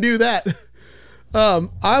 I can do that. I'm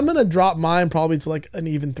gonna drop mine probably to like an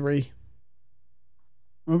even 3.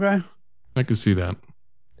 Okay, I can see that.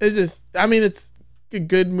 It's just, I mean, it's a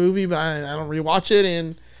good movie, but I don't rewatch it,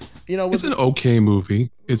 and it's an okay movie.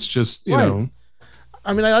 It's just you know.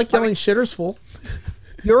 I mean, I like yelling shitters full.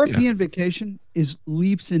 European Vacation is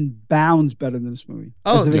leaps and bounds better than this movie.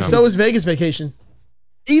 Oh, so is Vegas Vacation.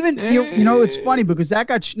 Even it's funny because that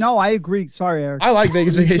got no. I agree. Sorry, Eric. I like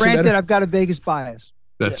Vegas Vacation. Granted, I've got a Vegas bias.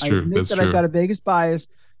 That's true. That's true. I've got a Vegas bias,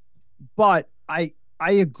 but I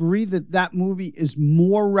agree that movie is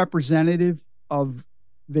more representative of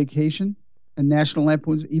Vacation and National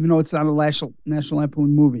Lampoon's, even though it's not a National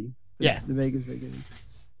Lampoon movie. The Vegas Vacation.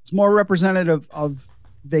 It's more representative of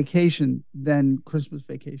Vacation than Christmas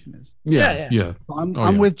Vacation is. Yeah. So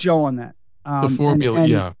I'm with Joe on that. The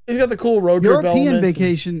formula, he's got the cool road trip European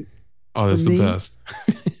Vacation. Oh, that's the best.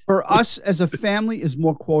 For us as a family is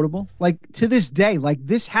more quotable. Like to this day, like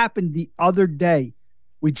this happened the other day.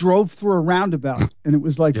 We drove through a roundabout and it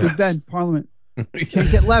was like, Big Ben, Parliament.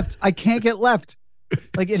 Can't get left. I can't get left.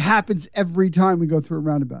 Like it happens every time we go through a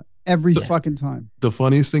roundabout. Every fucking time. The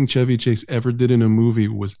funniest thing Chevy Chase ever did in a movie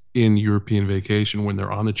was in European Vacation when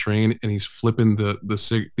they're on the train and he's flipping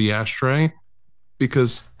the ashtray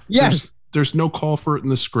because there's no call for it in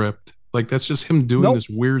the script. Like that's just him doing this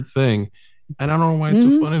weird thing. And I don't know why it's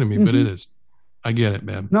so funny to me, but it is. I get it,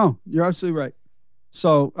 man. No, you're absolutely right.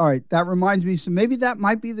 So, all right, that reminds me. So maybe that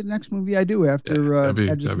might be the next movie I do after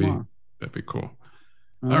Edge of Tomorrow. That'd be cool.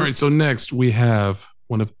 All right, so next we have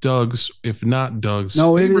one of Doug's, if not Doug's,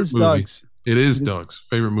 favorite movie. Doug's. It is It is- Doug's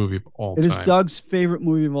favorite movie of all It time. is Doug's favorite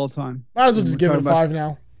movie of all time. Might as well just give it a 5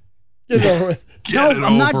 now. Get it over with. Get it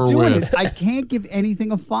I'm not over doing with. it. I can't give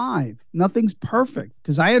anything a 5. Nothing's perfect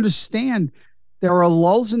because I understand there are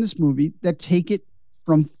lulls in this movie that take it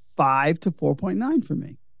from 5 to 4.9 for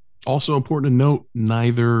me. Also important to note,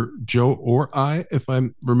 neither Joe or I, if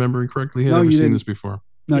I'm remembering correctly, had No, ever you seen didn't. this before.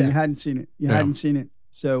 No, Yeah. you hadn't seen it. You Yeah. hadn't seen it.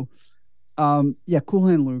 So, yeah, Cool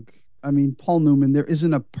Hand Luke. I mean, Paul Newman. There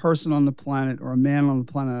isn't a person on the planet or a man on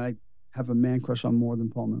the planet I have a man crush on more than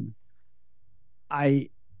Paul Newman.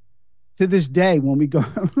 To this day, when we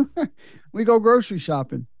go grocery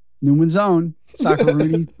shopping, Newman's Own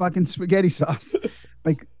Saccaroni fucking spaghetti sauce.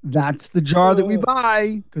 Like that's the jar that we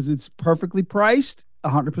buy because it's perfectly priced.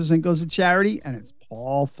 100% goes to charity, and it's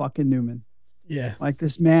Paul fucking Newman. Yeah. Like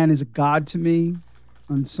this man is a god to me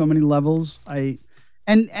on so many levels. And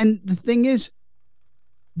the thing is,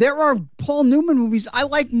 there are Paul Newman movies I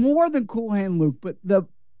like more than Cool Hand Luke, but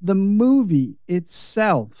the movie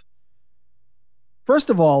itself, first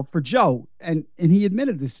of all, for Joe, and he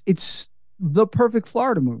admitted this, it's the perfect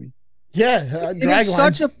Florida movie. Yeah. It is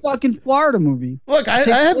such a fucking Florida movie. Look, I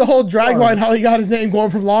had the whole dragline, how he got his name going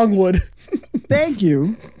from Longwood. Thank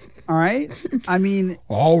you. All right. I mean,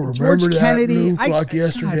 Oh, remember George that Kennedy. Luke, like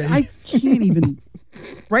yesterday. God, I can't even.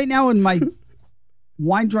 Right now, in my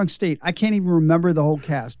wine drunk state, I can't even remember the whole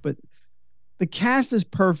cast. But the cast is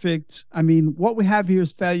perfect. I mean, what we have here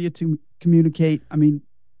is failure to communicate. I mean,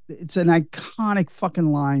 it's an iconic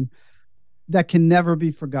fucking line that can never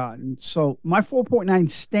be forgotten. So my 4.9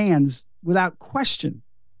 stands without question.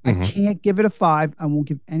 Mhm. I can't give it a 5. I won't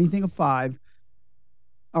give anything a 5.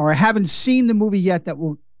 Or I haven't seen the movie yet that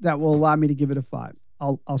will allow me to give it a 5.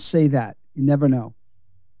 I'll say that. You never know.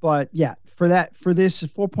 But yeah, for this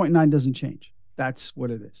 4.9 doesn't change. That's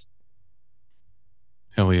what it is.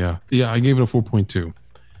 Hell yeah. Yeah, I gave it a 4.2.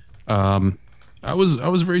 I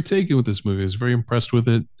was very taken with this movie. I was very impressed with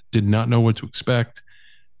it. Did not know what to expect.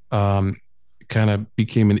 Kind of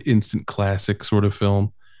became an instant classic sort of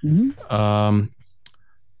film. Mhm.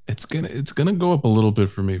 It's gonna go up a little bit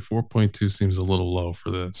for me. 4.2 seems a little low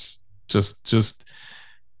for this. Just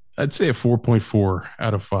I'd say a 4.4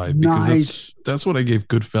 out of 5 because Nice. that's what I gave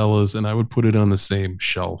Goodfellas, and I would put it on the same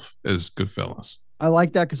shelf as Goodfellas. I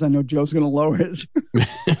like that because I know Joe's going to lower his.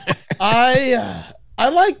 I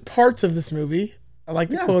like parts of this movie. I like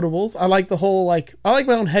the Yeah. quotables. I like the whole I like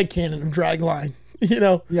my own headcanon of dragline. You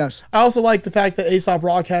know, Yes. I also like the fact that Aesop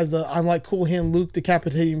Rock has the I'm like Cool Hand Luke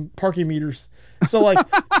decapitating parking meters. So like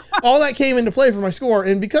all that came into play for my score.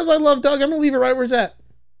 And because I love Doug, I'm gonna leave it right where it's at.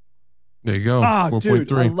 There you go. Oh, dude,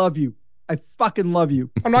 4.3. I love you. I fucking love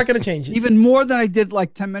you. I'm not gonna change it. Even more than I did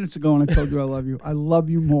like 10 minutes ago when I told you I love you. I love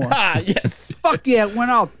you more. Ah, yes. Fuck yeah, it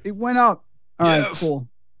went up. It went up. All right, Yes. cool.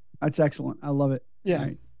 That's excellent. I love it. Yeah. All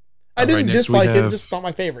right. I didn't next we dislike it, have- just not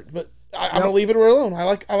my favorite. But I'm gonna leave it alone. I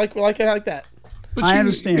like it like that. But I you-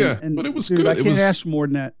 understand. Yeah, and but it was dude, good. I It can't was, ask for more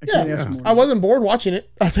than that. I Yeah. can't ask for more. I wasn't bored watching it.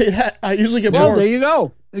 I'll tell you that. I usually get Well, bored. there you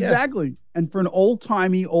go. Exactly. And for an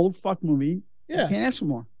old-timey, old fuck movie, Yeah. I can't ask for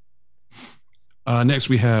more. next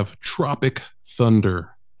we have Tropic Thunder.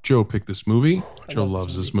 Joe picked this movie. Joe love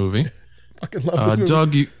loves this this movie. Fucking love this movie.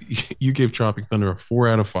 Doug, you gave Tropic Thunder a 4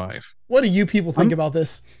 out of 5. What do you people think about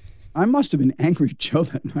this? I must have been angry at Joe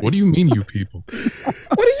that night. What do you mean, you people?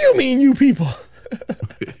 What do you mean, you people?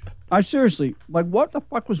 I seriously, like, what the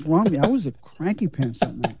fuck was wrong with me? I was a cranky pants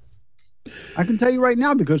that night. I can tell you right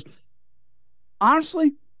now because,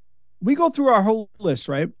 honestly, we go through our whole list,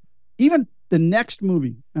 right? Even the next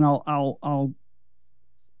movie, and I'll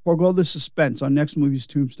forego the suspense. Our next movie is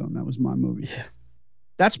Tombstone. That was my movie. Yeah.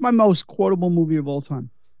 That's my most quotable movie of all time.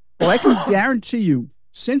 But I can guarantee you,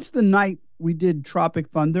 since the night we did Tropic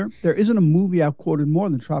Thunder, there isn't a movie I've quoted more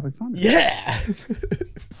than Tropic Thunder. Yeah.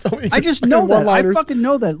 So many I just fucking know that. I one-liners. fucking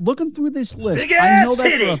know that. Looking through this list, I know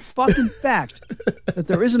that for a fucking fact that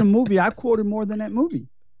there isn't a movie I've quoted more than that movie.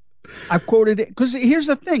 I've quoted it because here's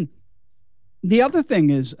the thing. The other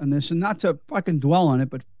thing is, and this, and not to fucking dwell on it,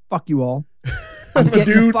 but fuck you all. I'm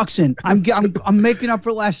getting the fucks in. I'm making up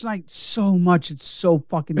for last night so much. It's so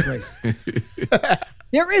fucking great.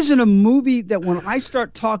 There isn't a movie that when I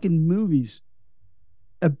start talking movies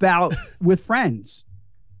about with friends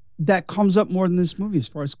that comes up more than this movie as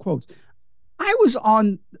far as quotes. I was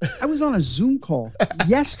on a Zoom call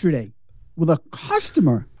yesterday with a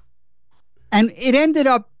customer, and it ended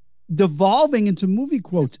up devolving into movie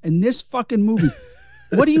quotes. And this fucking movie,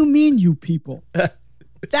 what do you mean, you people? That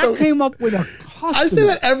So- came up with a customer. I say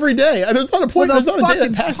that every day. And there's not a point. with There's not a day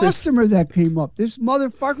fucking that passes. customer that came up. This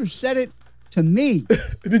motherfucker said it to me.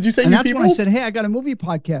 Did you say And you that's people? when I said, hey, I got a movie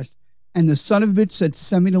podcast. And the son of a bitch said,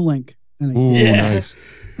 send me the link. And I, Ooh, Yeah. nice.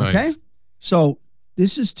 Nice. okay. So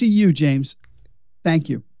this is to you, James. Thank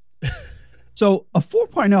you. So a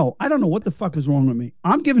 4.0, I don't know what the fuck was wrong with me.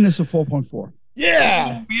 I'm giving this a 4.4.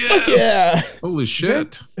 Yeah. Yes. Yeah. Holy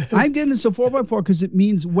shit. I'm giving this a 4.4 because it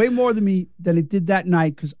means way more to me than it did that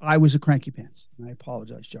night because I was a cranky pants. And I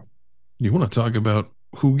apologize, Joe. You want to talk about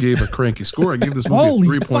who gave a cranky score? I gave this movie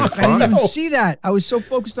Holy a 3.5. fuck, I didn't even see that. I was so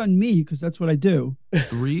focused on me because that's what I do.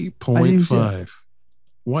 3.5.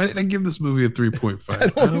 Why did I give this movie a 3.5?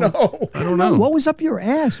 I don't know. I don't know. What was up your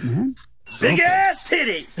ass, man? Something. Big ass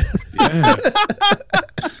titties. Yeah.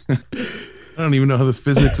 I don't even know how the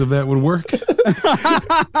physics of that would work.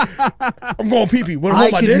 I'm going pee-pee. Want to I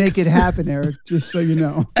hold my can dick? make it happen, Eric, just so you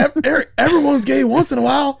know. Eric, everyone's gay once in a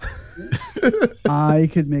while. I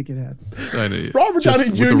could make it happen. I know. Robert Just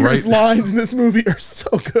Downey with the Jr.'s right- lines in this movie are so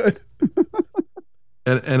good.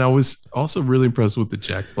 And I was also really impressed with the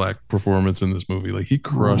Jack Black performance in this movie. Like, he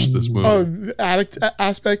crushed this movie. Oh, the addict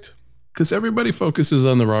aspect. Because everybody focuses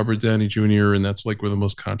on the Robert Downey Jr. and that's like where the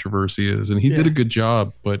most controversy is. And he did a good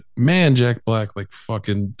job, but man, Jack Black like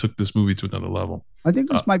fucking took this movie to another level. I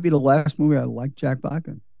think this might be the last movie I like Jack Black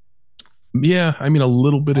in. Yeah, I mean, a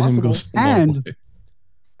little bit of him Possible. goes a long And- way.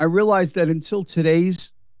 I realized that until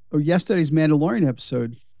today's or yesterday's Mandalorian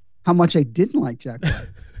episode, how much I didn't like Jack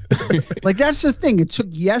Black. Like, that's the thing. It took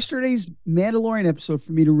yesterday's Mandalorian episode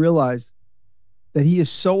for me to realize that he is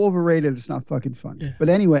so overrated. It's not fucking funny. Yeah. But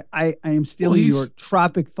anyway, I am stealing Well, he's- your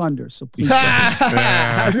Tropic Thunder. So please.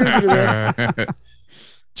 I was gonna do that.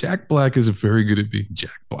 Jack Black is very good at being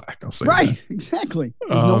Jack Black. I'll say Right. that. Exactly.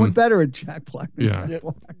 There's no one better at Jack Black than yeah. Jack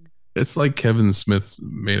Black. It's like Kevin Smith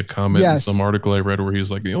made a comment Yes. in some article I read where he was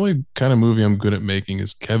like, the only kind of movie I'm good at making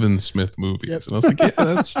is Kevin Smith movies. Yep. And I was like, yeah,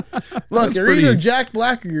 that's Look, That's you're pretty- either Jack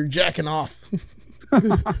Black or you're jacking off.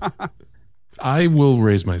 I will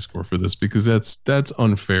raise my score for this because that's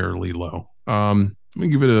unfairly low. I'm gonna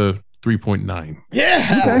give it a 3.9.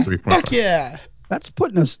 Yeah. 3.5. Fuck yeah. That's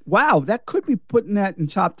putting us, wow, that could be putting that in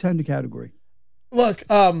top 10 category. Look,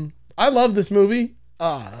 I love this movie.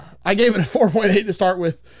 I gave it a 4.8 to start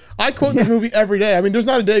with. I quote this movie every day. I mean, there's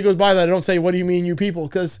not a day goes by that I don't say, "What do you mean, you people?"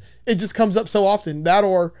 Because it just comes up so often. That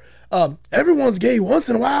or everyone's gay once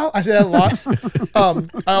in a while. I say that a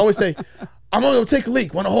lot. I always say, "I'm gonna go take a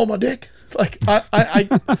leak. Want to hold my dick?" Like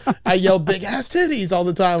I yell big ass titties all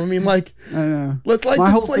the time. I mean, like, I know. let's light My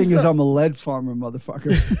this whole place thing is up. I'm a lead farmer,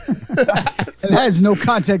 motherfucker. It has no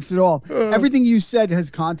context at all. Everything you said has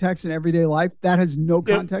context in everyday life. That has no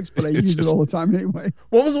context, but I use it all the time anyway.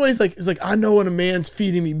 What was the way he's like? It's like, I know when a man's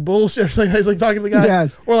feeding me bullshit. It's like he's like talking to the guy,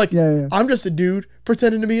 Yes. or like, Yeah. I'm just a dude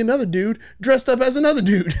pretending to be another dude dressed up as another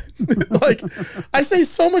dude. Like, I say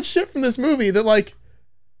so much shit from this movie that like,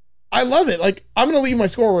 I love it. Like, I'm gonna leave my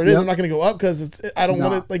score where it is. Yep. I'm not gonna go up because I don't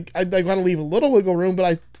want to. Like, I want to leave a little wiggle room, but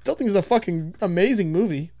I still think it's a fucking amazing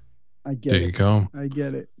movie. I get There you it. go. I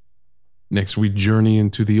get it. Next, we journey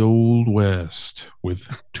into the Old West with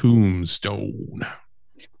Tombstone.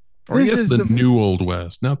 Or I This guess is the the- new Old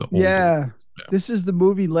West, not the old. Yeah. West. This is the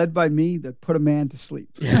movie led by me that put a man to sleep.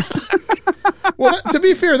 Yes. Well, to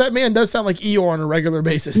be fair, that man does sound like Eeyore on a regular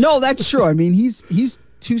basis. No, that's true. I mean, he's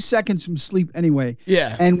 2 seconds from sleep anyway.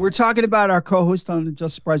 Yeah. And we're talking about our co-host on the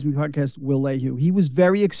Just Surprise Me podcast, Will Lehue. He was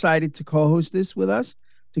very excited to co-host this with us,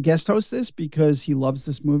 to guest host this because he loves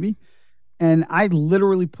this movie. And I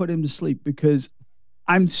literally put him to sleep because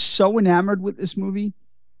I'm so enamored with this movie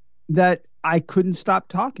that I couldn't stop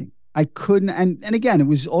talking. I couldn't. And again, it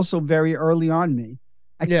was also very early on me.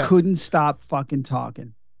 I Yeah. couldn't stop fucking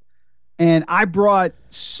talking. And I brought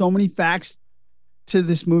so many facts to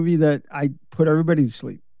this movie that I put everybody to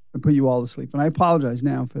sleep. I put you all to sleep. And I apologize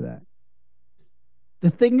now for that. The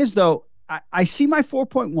thing is, though, I see my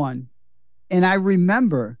 4.1 and I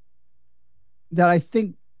remember that I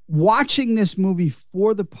think watching this movie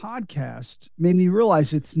for the podcast made me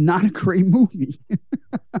realize it's not a great movie.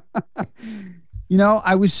 You know,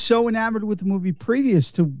 I was so enamored with the movie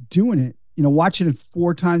previous to doing it, you know, watching it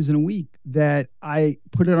 4 times in a week, that I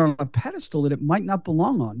put it on a pedestal that it might not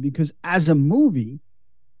belong on, because as a movie,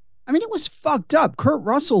 I mean, it was fucked up. Kurt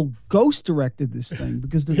Russell ghost directed this thing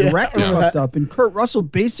because the Yeah, director I remember fucked that. up, and Kurt Russell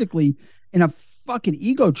basically in a fucking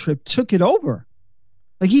ego trip took it over.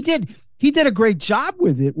 Like he did a great job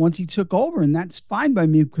with it once he took over, and that's fine by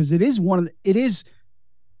me because it is one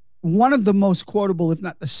of the most quotable, if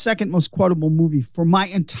not the second most quotable movie for my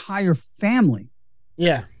entire family.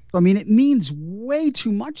 Yeah. I mean, it means way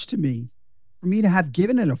too much to me for me to have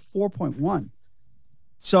given it a 4.1.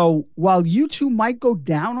 So while you two might go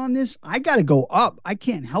down on this, I got to go up. I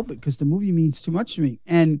can't help it because the movie means too much to me.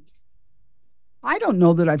 And I don't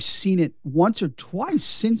know that I've seen it once or twice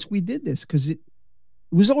since we did this, because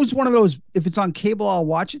It was always one of those, if it's on cable, I'll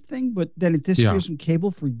watch it thing, but then it disappears from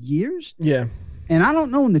cable for years. Yeah. And I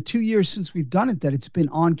don't know in the 2 years since we've done it that it's been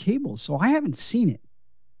on cable. So I haven't seen it.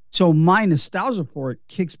 So my nostalgia for it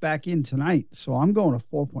kicks back in tonight. So I'm going to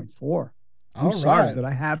 4.4. I'm sorry, but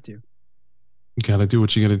I have to. You got to do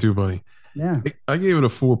what you got to do, buddy. Yeah. I gave it a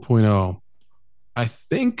 4.0. I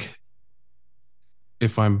think,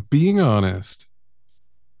 if I'm being honest,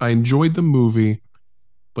 I enjoyed the movie,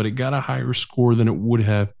 but it got a higher score than it would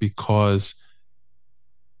have because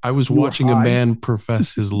I was watching a man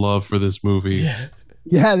profess his love for this movie.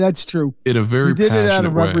 Yeah, that's true. In a very passionate way. You did it out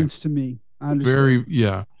of way. reverence to me. I understand. Very,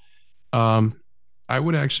 yeah. I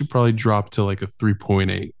would actually probably drop to like a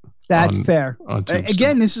 3.8. That's fair.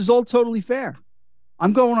 Again, this is all totally fair.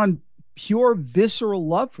 I'm going on pure visceral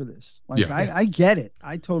love for this. Like I get it.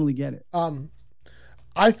 I totally get it.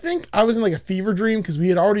 I think I was in like a fever dream because we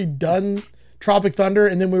had already done Tropic Thunder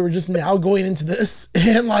and then we were just now going into this.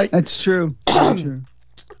 And like that's true. That's true.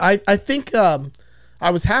 I think I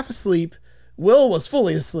was half asleep. Will was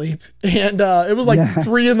fully asleep, and it was like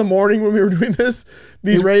 3 a.m. when we were doing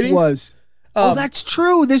these ratings. It was. That's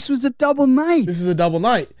true. This was a double night. This is a double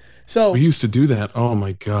night. So we used to do that. Oh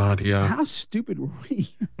my God, yeah. How stupid were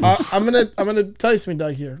we? I'm gonna tell you something,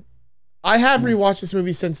 Doug. Here, I have rewatched this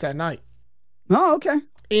movie since that night. Oh, okay.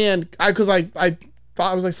 And I thought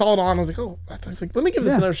I was like saw it on. I was like, oh, I was like, let me give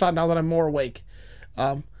this another shot now that I'm more awake.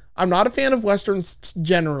 I'm not a fan of westerns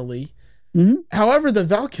generally. Mm-hmm. However, the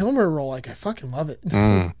Val Kilmer role, like I fucking love it.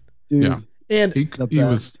 Dude. Yeah. And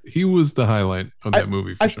he was the highlight of that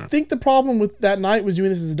movie for sure. I think the problem with that night was doing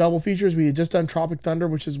this as a double feature. We had just done Tropic Thunder,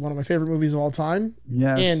 which is one of my favorite movies of all time.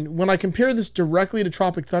 Yes. And when I compare this directly to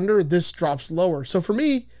Tropic Thunder, this drops lower. So for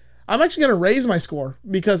me, I'm actually going to raise my score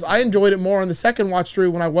because I enjoyed it more on the second watch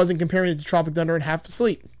through when I wasn't comparing it to Tropic Thunder and half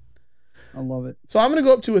asleep. I love it. So I'm going to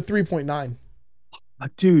go up to a 3.9.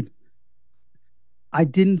 Dude, I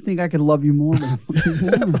didn't think I could love you more than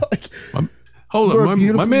Hold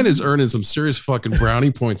on, my man is earning some serious fucking brownie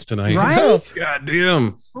points tonight. Right? God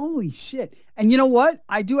damn. Holy shit. And you know what?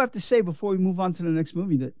 I do have to say before we move on to the next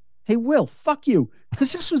movie that, hey, Will, fuck you.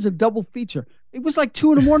 Because this was a double feature. It was like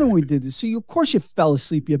 2 a.m. when we did this. So of course you fell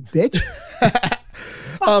asleep, you bitch.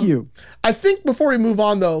 Fuck you. I think before we move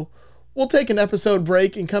on, though, we'll take an episode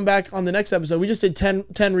break and come back on the next episode. We just did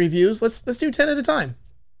 10 reviews. Let's do 10 at a time.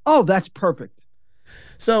 Oh, that's perfect.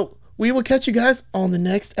 So we will catch you guys on the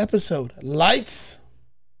next episode. Lights.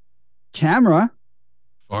 Camera.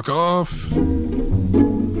 Fuck off.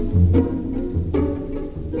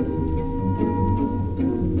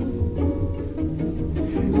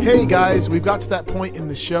 Hey guys, we've got to that point in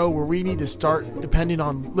the show where we need to start depending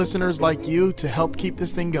on listeners like you to help keep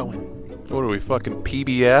this thing going. What are we, fucking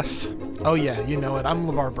PBS? Oh yeah, you know it. I'm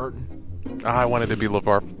LeVar Burton. I wanted to be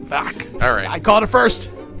LeVar. Fuck. All right. I called it first.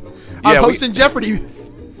 I'm hosting Jeopardy.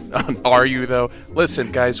 Are you, though?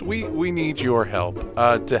 Listen, guys, we need your help.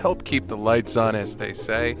 To help keep the lights on, as they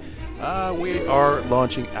say, we are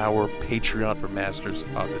launching our Patreon for Masters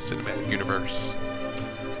of the Cinematic Universe.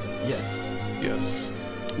 Yes. Yes.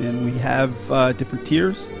 And we have different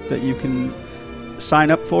tiers that you can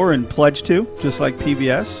sign up for and pledge to, just like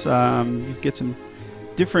PBS. You get some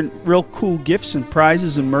different real cool gifts and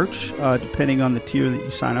prizes and merch, depending on the tier that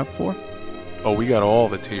you sign up for. Oh, we got all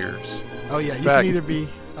the tiers. Oh, yeah. You can either be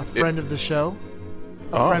a friend of the show,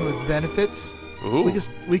 a friend with benefits. Ooh.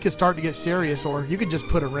 We could start to get serious, or you could just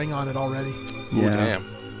put a ring on it already. Ooh, damn.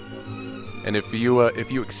 And if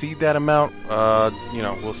you exceed that amount,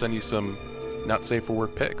 we'll send you some not safe for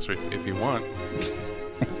work pics if you want.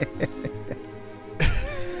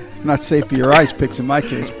 It's not safe for your eyes pics in my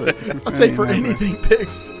case, but not safe for anything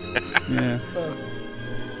pics. Yeah.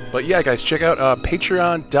 But yeah, guys, check out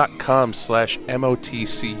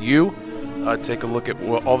patreon.com/MOTCU. Take a look at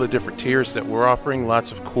all the different tiers that we're offering.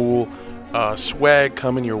 Lots of cool swag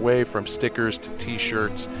coming your way, from stickers to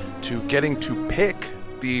t-shirts to getting to pick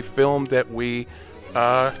the film that we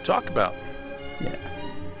talk about. Yeah.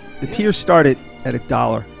 The tiers started at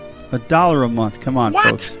 $1. $1 a month. Come on,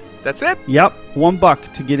 folks. That's it? Yep.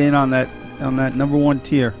 $1 to get in on that number one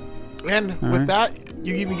tier. And with that,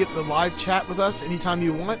 you even get the live chat with us anytime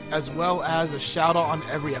you want, as well as a shout out on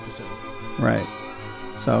every episode. Right.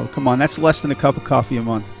 So come on, that's less than a cup of coffee a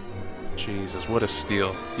month. Jesus, what a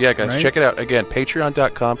steal. Yeah, guys, check it out. Again,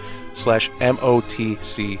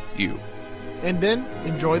 patreon.com/MOTCU. And then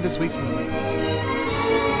enjoy this week's movie.